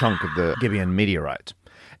have a chunk of the Gibeon meteorite.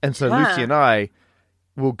 And so Lucy and I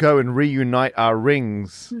will go and reunite our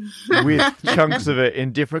rings with chunks of it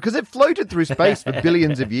in different... Because it floated through space for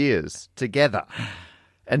billions of years together.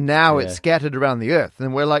 And now it's scattered around the Earth.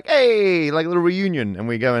 And we're like, hey, like a little reunion. And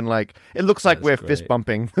we go and it looks like we're fist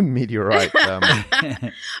bumping the meteorite.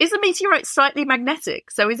 Is the meteorite slightly magnetic?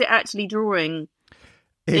 So is it actually drawing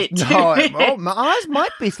it? Ours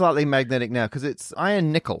might be slightly magnetic now because it's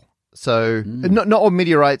iron nickel. So not all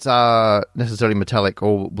meteorites are necessarily metallic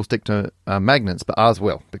or will stick to magnets, but ours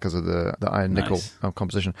will because of the iron nickel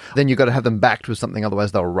composition. Then you've got to have them backed with something,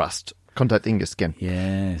 otherwise they'll rust. Contacting your skin.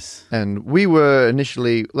 Yes. And we were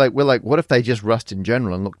initially we're like, what if they just rust in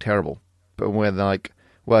general and look terrible? But we're like,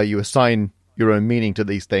 well, you assign your own meaning to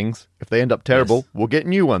these things. If they end up terrible, we'll get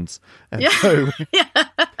new ones. And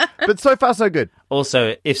but so far, so good.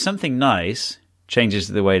 Also, if something nice changes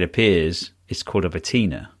the way it appears, it's called a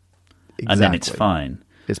patina. Exactly. And then it's fine.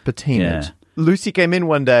 It's patinaed. Yeah. Lucy came in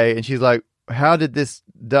one day and she's like, how did this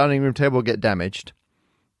dining room table get damaged?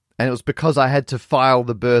 And it was because I had to file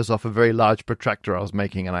the burrs off a very large protractor I was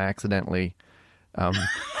making, and I accidentally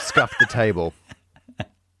scuffed the table.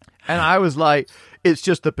 And I was like, it's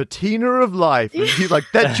just the patina of life. And she's like,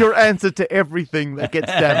 that's your answer to everything that gets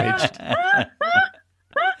damaged.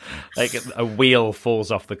 Like a wheel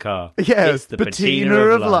falls off the car. Yeah, it's the patina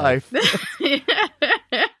of life.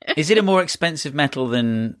 Is it a more expensive metal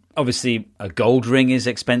than, obviously, a gold ring is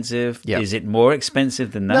expensive? Yep. Is it more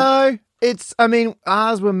expensive than that? No,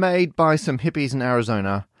 ours were made by some hippies in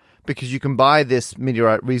Arizona because you can buy this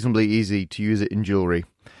meteorite reasonably easy to use it in jewelry.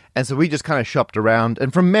 And so we just kind of shopped around.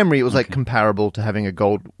 And from memory, it was like comparable to having a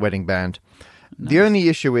gold wedding band. Nice. The only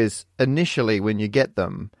issue is initially when you get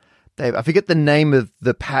them, I forget the name of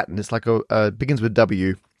the pattern. It's like begins with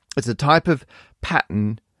W. It's a type of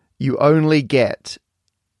pattern you only get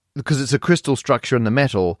because it's a crystal structure in the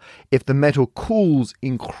metal if the metal cools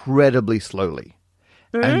incredibly slowly.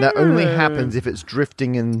 And that only happens if it's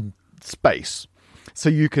drifting in space. So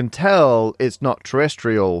you can tell it's not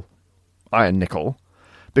terrestrial iron nickel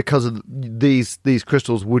because of these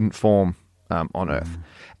crystals wouldn't form on Earth.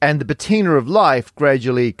 And the patina of life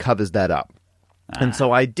gradually covers that up. And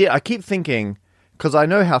so I keep thinking, because I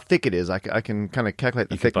know how thick it is, I can kind of calculate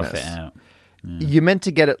the thickness. Buff it out. Yeah. You're meant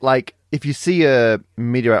to get it like, if you see a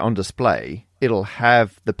meteorite on display, it'll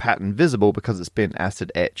have the pattern visible because it's been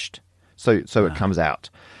acid etched. So it comes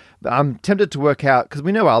out. But I'm tempted to work out, because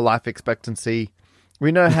we know our life expectancy.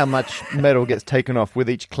 We know how much metal gets taken off with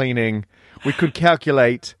each cleaning. We could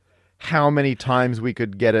calculate how many times we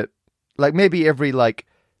could get it. Like maybe every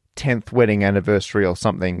 10th wedding anniversary or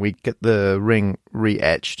something, we get the ring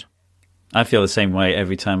re-etched. I feel the same way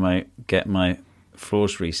every time I get my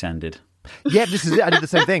floors resanded. Yeah, this is it. I did the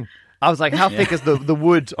same thing. I was like, how thick is the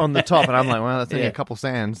wood on the top? And I'm like, well, that's only a couple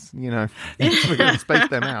sands, We're going to space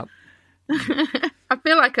them out. I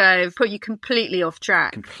feel like I've put you completely off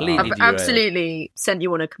track. I've absolutely sent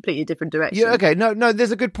you on a completely different direction. Yeah, okay. No,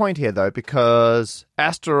 there's a good point here, though, because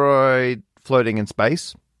asteroid floating in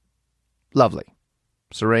space, lovely.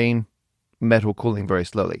 Serene, metal cooling very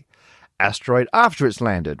slowly. Asteroid after it's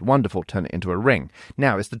landed, wonderful, turn it into a ring.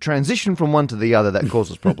 Now, it's the transition from one to the other that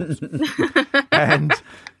causes problems. And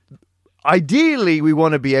ideally, we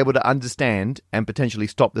want to be able to understand and potentially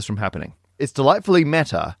stop this from happening. It's delightfully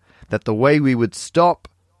meta that the way we would stop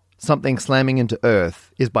something slamming into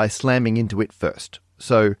Earth is by slamming into it first.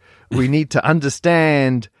 So we need to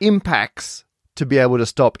understand impacts to be able to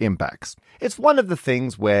stop impacts. It's one of the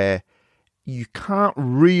things where you can't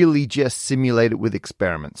really just simulate it with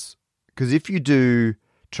experiments. Because if you do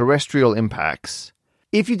terrestrial impacts,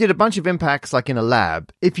 if you did a bunch of impacts like in a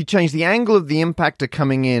lab, if you change the angle of the impactor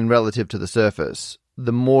coming in relative to the surface,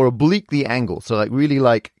 the more oblique the angle, so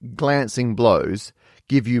really glancing blows,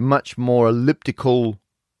 give you much more elliptical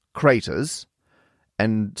craters,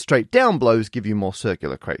 and straight down blows give you more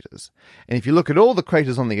circular craters. And if you look at all the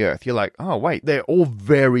craters on the Earth, you're like, oh, wait, they're all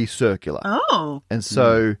very circular. Oh. And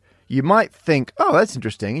so you might think, oh, that's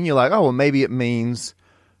interesting. And you're like, oh, well, maybe it means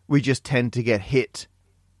we just tend to get hit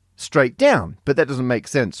straight down. But that doesn't make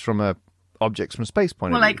sense from a objects from space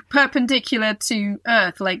point of view. Well, perpendicular to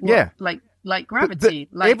Earth, like gravity.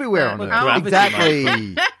 But everywhere on Earth.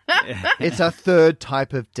 Exactly. It's a third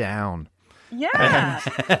type of down. Yeah.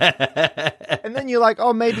 And then you're like,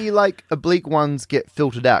 oh, maybe oblique ones get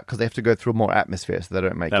filtered out because they have to go through more atmosphere so they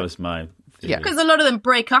don't make it. That was my theory. Yeah, because a lot of them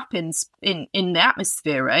break up in the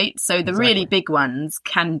atmosphere, right? So the really big ones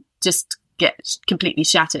can just get completely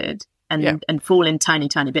shattered and fall in tiny,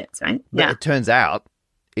 tiny bits, right? But it turns out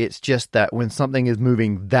it's just that when something is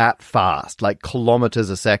moving that fast, like kilometers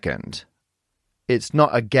a second, it's not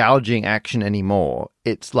a gouging action anymore.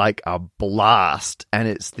 It's like a blast, and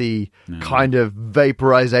it's the kind of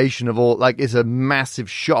vaporization of all, it's a massive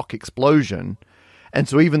shock explosion. And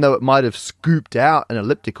so even though it might have scooped out an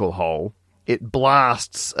elliptical hole, it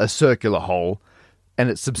blasts a circular hole, and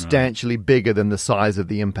it's substantially bigger than the size of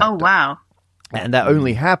the impactor. Oh, wow. And that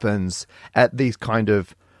only happens at these kind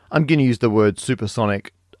of, I'm going to use the word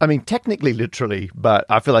supersonic, I mean, technically, literally, but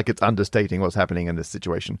I feel like it's understating what's happening in this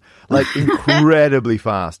situation. Incredibly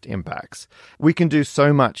fast impacts. We can do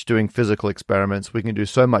so much doing physical experiments. We can do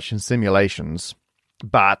so much in simulations.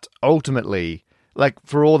 But ultimately,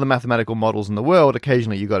 for all the mathematical models in the world,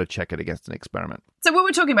 occasionally you got to check it against an experiment. So what we're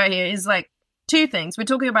talking about here is two things. We're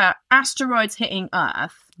talking about asteroids hitting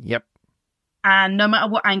Earth. Yep. And no matter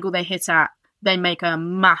what angle they hit at, they make a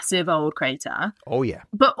massive old crater. Oh, yeah.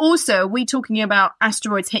 But also, are we talking about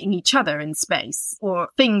asteroids hitting each other in space or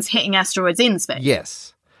things hitting asteroids in space?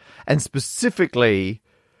 Yes. And specifically,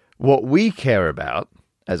 what we care about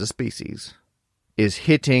as a species is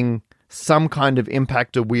hitting some kind of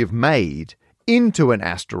impactor we have made into an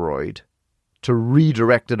asteroid to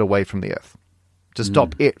redirect it away from the Earth, to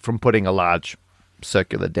stop it from putting a large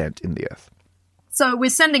circular dent in the Earth. So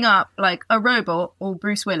we're sending up like a robot or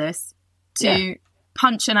Bruce Willis to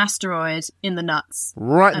punch an asteroid in the nuts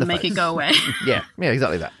Right in and the make face. it go away. Yeah,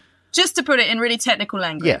 exactly that. Just to put it in really technical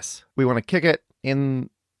language. Yes, we want to kick it in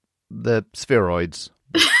the spheroids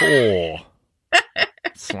before it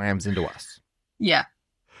slams into us. Yeah.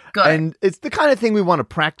 Got it. And it's the kind of thing we want to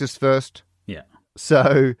practice first. Yeah.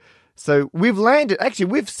 So we've landed, actually,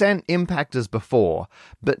 we've sent impactors before,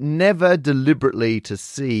 but never deliberately to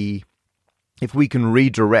see if we can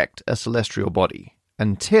redirect a celestial body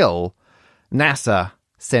until NASA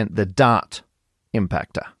sent the DART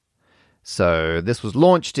impactor. So this was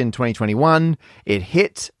launched in 2021. It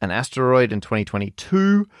hit an asteroid in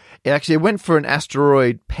 2022. It actually went for an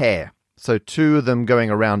asteroid pair, so two of them going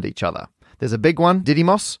around each other. There's a big one,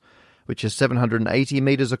 Didymos, which is 780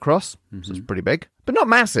 meters across. So it's pretty big, but not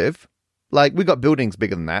massive. Like, we got buildings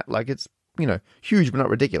bigger than that. Like, it's, huge, but not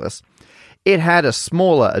ridiculous. It had a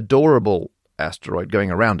smaller, adorable asteroid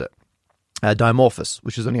going around it, Dimorphos,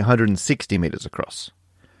 which is only 160 meters across.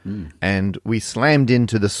 And we slammed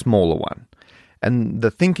into the smaller one. And the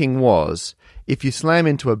thinking was, if you slam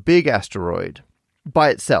into a big asteroid by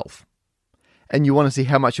itself, and you want to see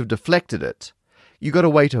how much you've deflected it, you got to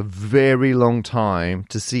wait a very long time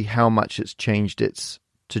to see how much it's changed its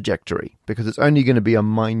trajectory, because it's only going to be a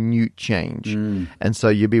minute change. And so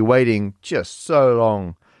you'll be waiting just so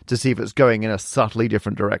long to see if it's going in a subtly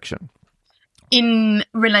different direction. In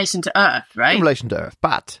relation to Earth, right? In relation to Earth.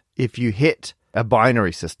 But if you hit a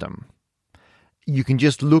binary system, you can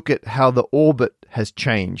just look at how the orbit has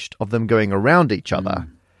changed of them going around each other.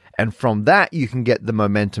 And from that, you can get the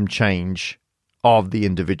momentum change of the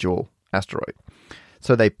individual asteroid.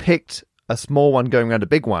 So they picked a small one going around a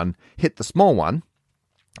big one, hit the small one,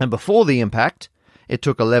 and before the impact, it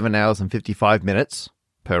took 11 hours and 55 minutes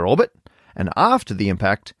per orbit. And after the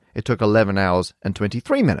impact, it took 11 hours and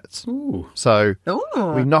 23 minutes. So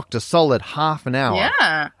we knocked a solid half an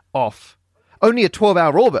hour off. Only a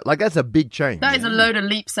 12-hour orbit. Like, that's a big change. That is a load of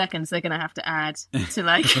leap seconds they're going to have to add to,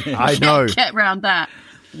 like, I know. get around that.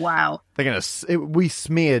 Wow. They're going to... We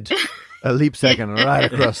smeared a leap second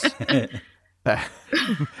right across.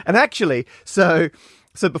 And actually, so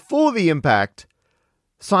before the impact,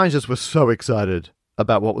 scientists were so excited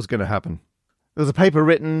about what was going to happen. There was a paper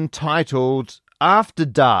written titled After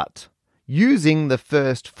DART, Using the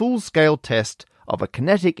First Full-Scale Test of a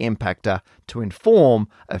Kinetic Impactor to Inform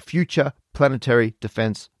a Future Planetary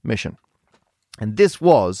Defense Mission. And this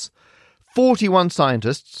was 41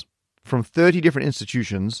 scientists from 30 different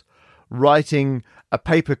institutions writing a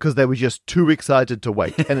paper because they were just too excited to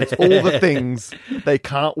wait. And it's all the things they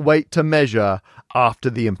can't wait to measure after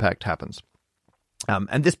the impact happens.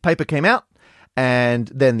 And this paper came out, and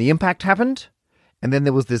then the impact happened, and then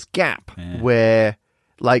there was this gap where,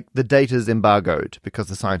 like, the data's embargoed because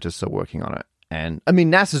the scientists are working on it. And, I mean,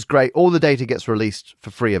 NASA's great. All the data gets released for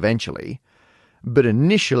free eventually. But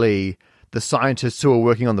initially, the scientists who are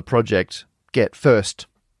working on the project get first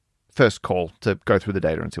call to go through the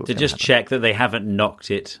data and see what's going to happen. To just check that they haven't knocked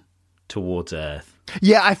it towards Earth.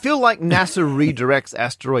 Yeah, I feel like NASA redirects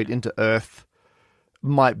asteroid into Earth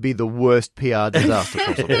might be the worst PR disaster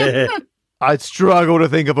possible. I'd struggle to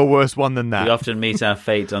think of a worse one than that. We often meet our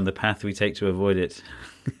fate on the path we take to avoid it.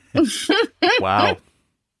 Wow.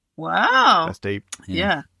 Wow. That's deep.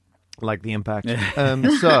 Yeah. Like the impact.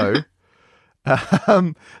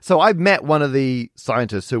 So I met one of the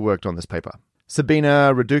scientists who worked on this paper,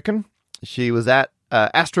 Sabina Raducan. She was at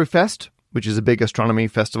Astrofest, which is a big astronomy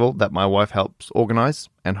festival that my wife helps organize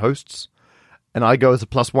and hosts. And I go as a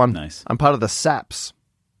 +1. Nice. I'm part of the SAPs,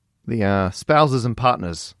 the spouses and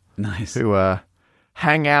partners. Nice. Who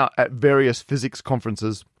hang out at various physics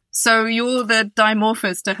conferences. So you're the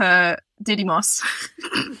Dimorphos to her Didymos.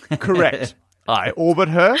 Correct. I orbit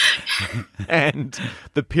her, and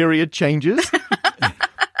the period changes.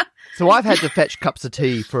 So I've had to fetch cups of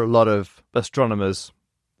tea for a lot of astronomers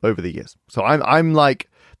over the years. So I'm like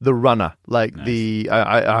the runner, like nice.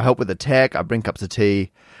 I help with the tech. I bring cups of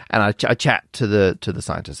tea, and I chat to the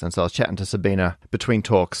scientists. And so I was chatting to Sabina between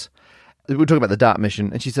talks. We were talking about the DART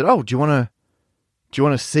mission, and she said, "Oh, do you want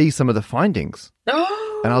to see some of the findings?"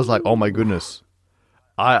 And I was like, "Oh my goodness!"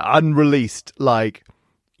 I unreleased, like,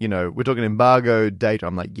 you know, we're talking embargoed data.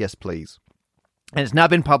 I'm like, "Yes, please." And it's now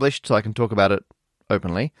been published, so I can talk about it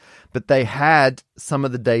openly. But they had some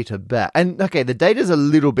of the data back. And, okay, the data's a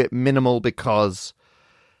little bit minimal because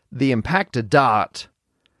the impactor DART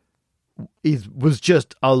was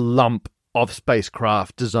just a lump of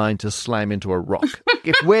spacecraft designed to slam into a rock.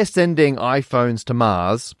 If we're sending iPhones to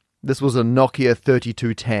Mars, this was a Nokia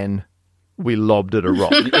 3210 we lobbed at a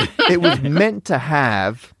rock. It was meant to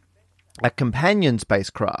have a companion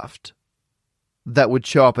spacecraft that would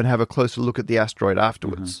show up and have a closer look at the asteroid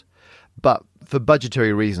afterwards. But for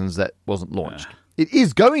budgetary reasons, that wasn't launched. It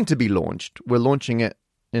is going to be launched. We're launching it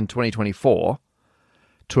in 2024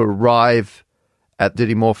 to arrive at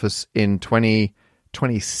Didymorphos in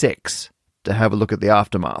 2026 to have a look at the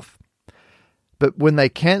aftermath. But when they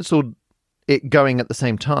cancelled it going at the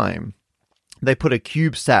same time, they put a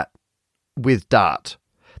CubeSat with DART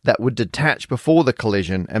that would detach before the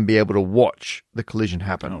collision and be able to watch the collision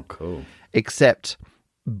happen. Oh, cool. Except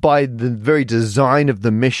by the very design of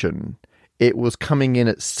the mission, it was coming in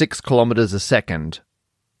at 6 kilometers a second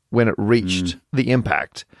when it reached the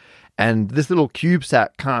impact. And this little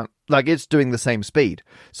CubeSat can't, like, it's doing the same speed.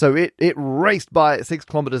 So it raced by at 6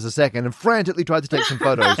 kilometers a second and frantically tried to take some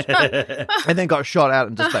photos and then got shot out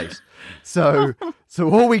into space. So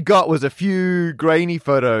all we got was a few grainy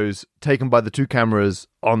photos taken by the two cameras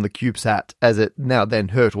on the CubeSat as it now then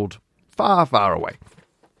hurtled far, far away.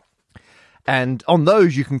 And on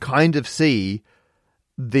those, you can kind of see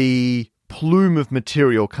the plume of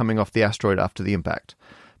material coming off the asteroid after the impact.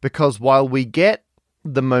 Because while we get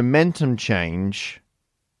the momentum change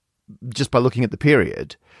just by looking at the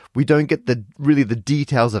period, we don't get the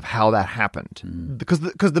details of how that happened. Because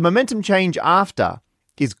the momentum change after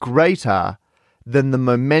is greater than the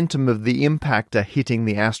momentum of the impactor hitting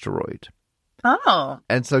the asteroid. Oh.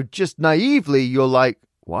 And so just naively, you're like,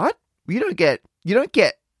 what? You don't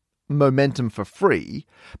get momentum for free,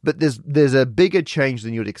 but there's a bigger change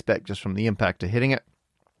than you'd expect just from the impactor hitting it.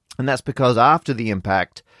 And that's because after the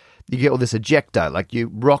impact, you get all this ejecta, like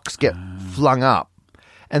rocks get flung up.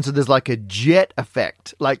 And so there's like a jet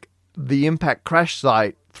effect, like the impact crash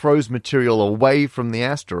site throws material away from the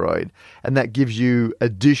asteroid, and that gives you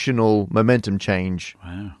additional momentum change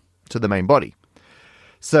to the main body.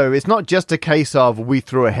 So it's not just a case of we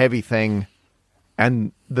threw a heavy thing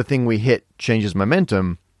and the thing we hit changes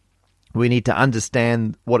momentum. We need to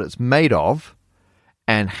understand what it's made of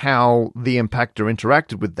and how the impactor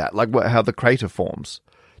interacted with that, like how the crater forms,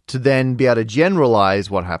 to then be able to generalize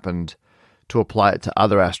what happened to apply it to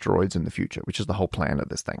other asteroids in the future, which is the whole plan of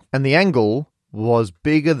this thing. And the angle was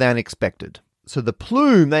bigger than expected. So the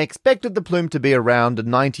plume, they expected the plume to be around a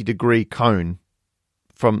 90-degree cone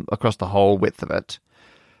from across the whole width of it,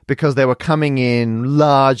 because they were coming in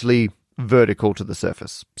largely vertical to the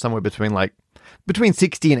surface, somewhere between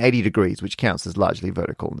 60 and 80 degrees, which counts as largely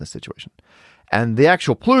vertical in this situation. And the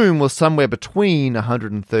actual plume was somewhere between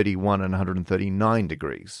 131 and 139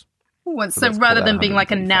 degrees. Ooh, so rather than being like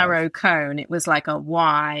a narrow cone, it was like a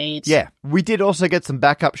wide... Yeah. We did also get some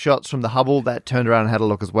backup shots from the Hubble that turned around and had a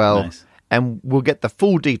look as well. Nice. And we'll get the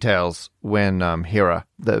full details when Hera,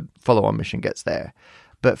 the follow-on mission, gets there.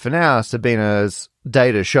 But for now, Sabina's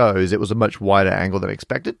data shows it was a much wider angle than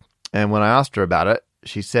expected. And when I asked her about it,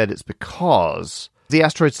 she said it's because the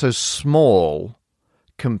asteroid's so small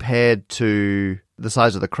compared to the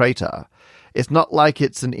size of the crater. It's not like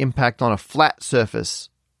it's an impact on a flat surface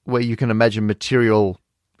where you can imagine material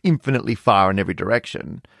infinitely far in every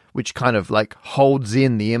direction, which kind of like holds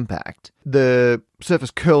in the impact. The surface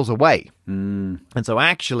curls away. And so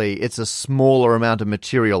actually it's a smaller amount of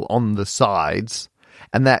material on the sides,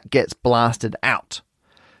 and that gets blasted out.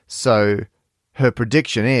 So her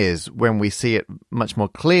prediction is when we see it much more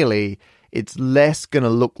clearly, it's less going to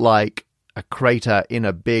look like a crater in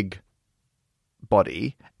a big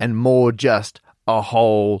body and more just a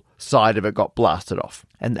whole side of it got blasted off.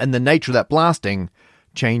 And the nature of that blasting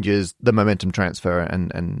changes the momentum transfer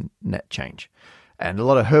and net change. And a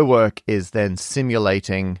lot of her work is then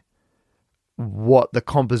simulating what the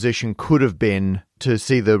composition could have been to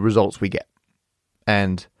see the results we get.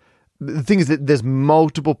 And the thing is that there's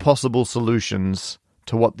multiple possible solutions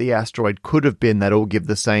to what the asteroid could have been that all give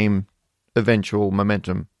the same eventual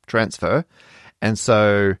momentum transfer. And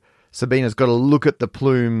so Sabina's got to look at the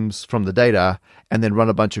plumes from the data and then run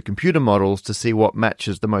a bunch of computer models to see what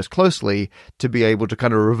matches the most closely to be able to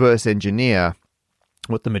kind of reverse engineer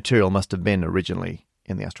what the material must have been originally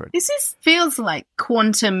in the asteroid. This feels like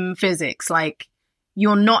quantum physics, like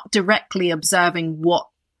you're not directly observing what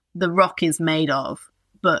the rock is made of,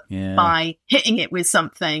 but by hitting it with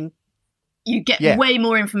something, you get way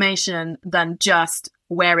more information than just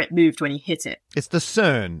where it moved when you hit it. It's the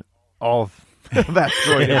CERN of of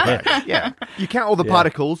asteroid impact. Yeah. You count all the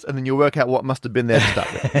particles, and then you work out what must have been there to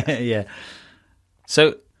start with. Yeah.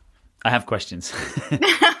 So, I have questions.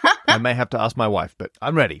 I may have to ask my wife, but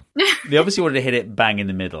I'm ready. They obviously wanted to hit it bang in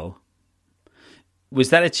the middle.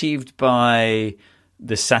 Was that achieved by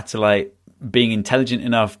the satellite being intelligent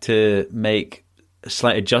enough to make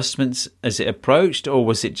slight adjustments as it approached, or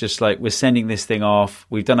was it just like, we're sending this thing off,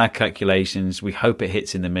 we've done our calculations, we hope it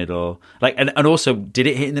hits in the middle? Like, and also, did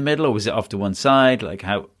it hit in the middle, or was it off to one side? Like,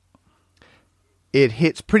 how? It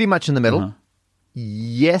hits pretty much in the middle.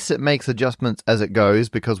 Yes, it makes adjustments as it goes,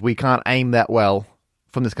 because we can't aim that well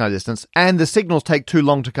from this kind of distance, and the signals take too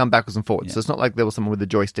long to come backwards and forwards. So it's not like there was someone with a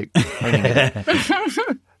joystick owning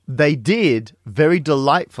it. They did very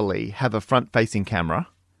delightfully have a front-facing camera,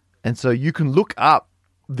 and so you can look up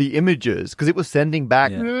the images, because it was sending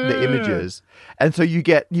back the images, and so you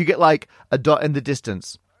get like a dot in the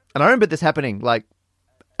distance. And I remember this happening like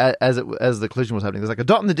as the collision was happening. There's like a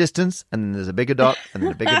dot in the distance, and then there's a bigger dot, and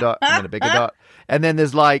then a bigger dot, and then a bigger dot, and then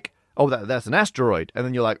there's like, oh, that's an asteroid, and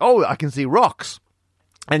then you're like, oh, I can see rocks,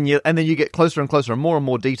 and then you get closer and closer and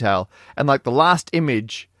more detail, and like the last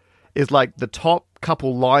image is like the top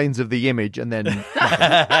couple lines of the image, and then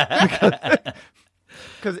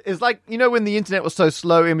because it's like, you know, when the internet was so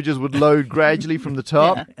slow, images would load gradually from the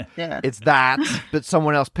top. It's that, but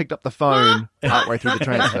someone else picked up the phone partway through the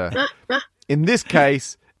transfer. In this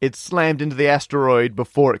case, it slammed into the asteroid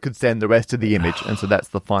before it could send the rest of the image, and so that's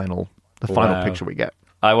the final picture we get.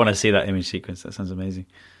 I want to see that image sequence. That sounds amazing.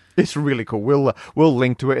 It's really cool. We'll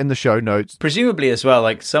link to it in the show notes. Presumably as well,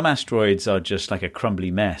 like some asteroids are just like a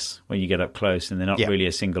crumbly mess when you get up close, and they're not really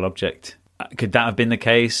a single object. Could that have been the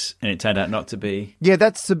case, and it turned out not to be? Yeah,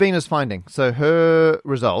 that's Sabina's finding. So her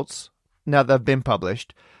results, now they've been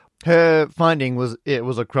published, her finding was it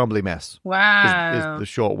was a crumbly mess. Wow. Is the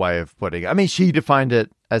short way of putting it. I mean, she defined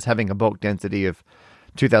it as having a bulk density of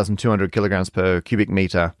 2,200 kilograms per cubic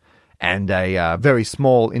meter, and a very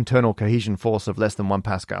small internal cohesion force of less than 1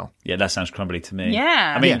 Pascal. Yeah, that sounds crumbly to me.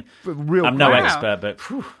 Yeah. I mean, real I'm no expert, but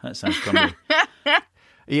that sounds crumbly.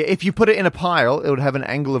 Yeah, if you put it in a pile, it would have an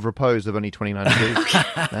angle of repose of only 29 degrees.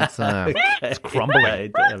 That's it's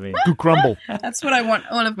crumbling. I mean, good crumble. That's what I want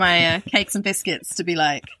all of my cakes and biscuits to be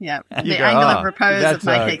like. Yeah, the angle of repose of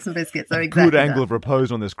my cakes and biscuits. Are exactly good angle of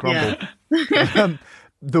repose on this crumble. Yeah.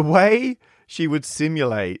 The way she would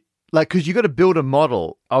simulate, like, because you got to build a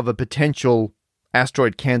model of a potential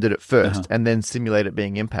asteroid candidate first, and then simulate it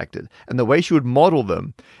being impacted. And the way she would model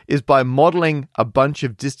them is by modeling a bunch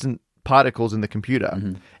of distant particles in the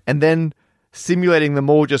computer, and then simulating them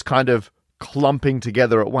all just kind of clumping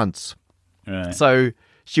together at once. Right. So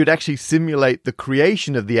she would actually simulate the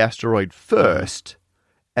creation of the asteroid first,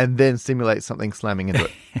 and then simulate something slamming into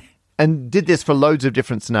it. And did this for loads of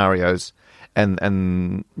different scenarios,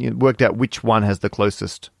 and worked out which one has the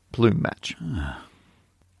closest plume match.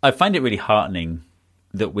 I find it really heartening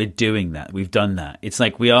that we're doing that. We've done that. It's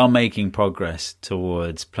like we are making progress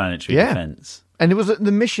towards planetary defense. And it was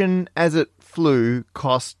the mission as it flew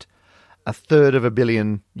cost $350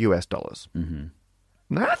 million.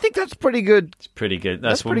 No, I think that's pretty good. It's pretty good.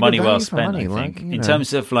 That's money well spent, I think. In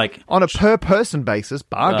terms of like... On a per-person basis,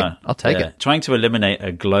 bargain. I'll take it. Trying to eliminate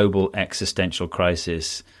a global existential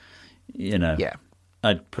crisis,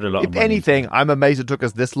 I'd put a lot of money. If anything, I'm amazed it took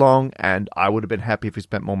us this long, and I would have been happy if we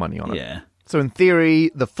spent more money on it. Yeah. So in theory,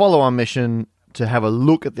 the follow-on mission to have a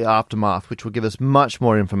look at the aftermath, which will give us much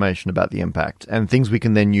more information about the impact and things we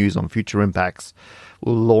can then use on future impacts,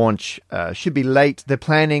 will launch, should be late. They're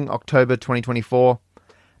planning October 2024.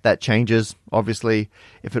 That changes, obviously.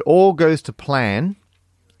 If it all goes to plan,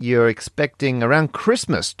 you're expecting around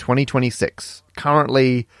Christmas 2026.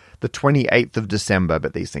 Currently the 28th of December,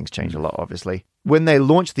 but these things change a lot, obviously. When they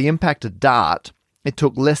launched the impactor DART, it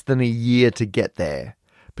took less than a year to get there,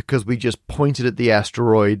 because we just pointed at the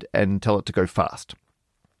asteroid and tell it to go fast.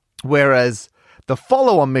 Whereas the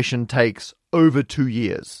follow-on mission takes over 2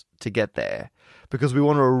 years to get there, because we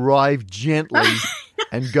want to arrive gently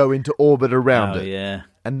and go into orbit around it. Yeah.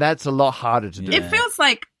 And that's a lot harder to do. It feels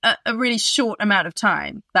like a really short amount of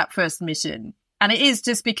time, that first mission. And it is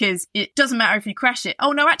just because it doesn't matter if you crash it.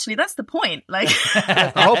 Oh, no, actually, that's the point. Like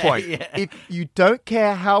that's the whole point. Yeah. If you don't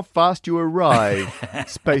care how fast you arrive,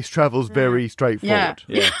 space travel's very straightforward.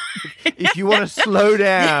 Yeah. If you want to slow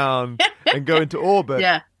down and go into orbit,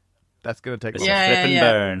 that's going to take a flip and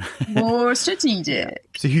burn. More strategic.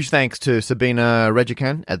 So huge thanks to Sabina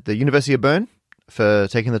Regican at the University of Bern for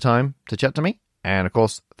taking the time to chat to me. And, of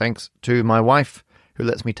course, thanks to my wife, who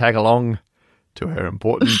lets me tag along to her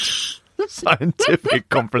important scientific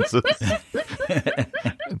conferences.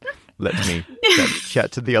 Let me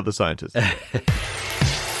chat to the other scientists.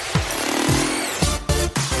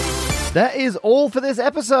 That is all for this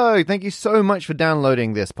episode. Thank you so much for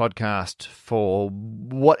downloading this podcast for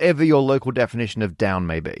whatever your local definition of down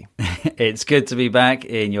may be. It's good to be back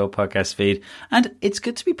in your podcast feed, and it's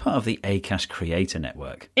good to be part of the Acast Creator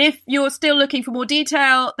Network. If you're still looking for more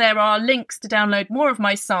detail, there are links to download more of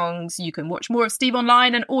my songs. You can watch more of Steve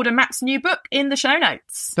online and order Matt's new book in the show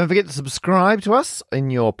notes. Don't forget to subscribe to us in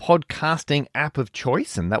your podcasting app of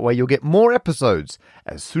choice, and that way you'll get more episodes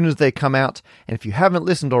as soon as they come out. And if you haven't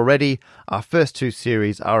listened already, our first 2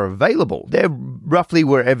 series are available. They're roughly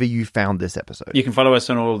wherever you found this episode. You can follow us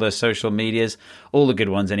on all the social medias, all the good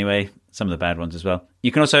ones anyway, some of the bad ones as well.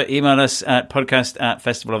 You can also email us at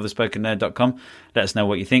podcast@festivalofthespokennerd.com. Let us know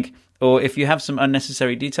what you think. Or if you have some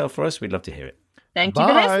unnecessary detail for us, we'd love to hear it. Thank you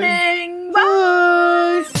for listening.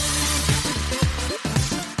 Bye.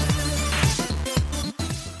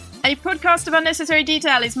 A podcast of Unnecessary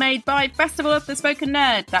Detail is made by Festival of the Spoken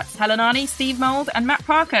Nerd. That's Helen Arney, Steve Mould and Matt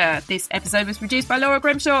Parker. This episode was produced by Laura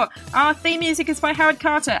Grimshaw. Our theme music is by Howard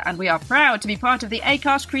Carter, and we are proud to be part of the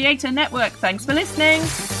Acast Creator Network. Thanks for listening.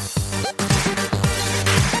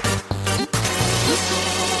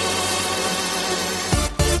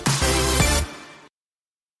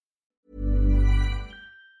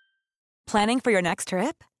 Planning for your next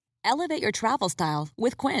trip? Elevate your travel style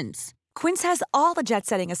with Quince. Quince has all the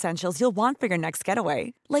jet-setting essentials you'll want for your next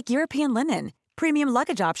getaway, like European linen, premium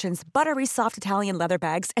luggage options, buttery soft Italian leather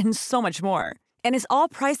bags, and so much more. And is all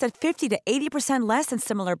priced at 50 to 80% less than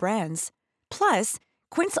similar brands. Plus,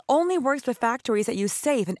 Quince only works with factories that use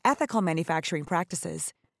safe and ethical manufacturing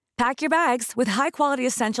practices. Pack your bags with high-quality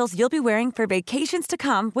essentials you'll be wearing for vacations to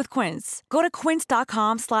come with Quince. Go to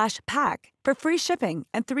quince.com/pack for free shipping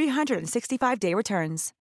and 365-day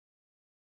returns.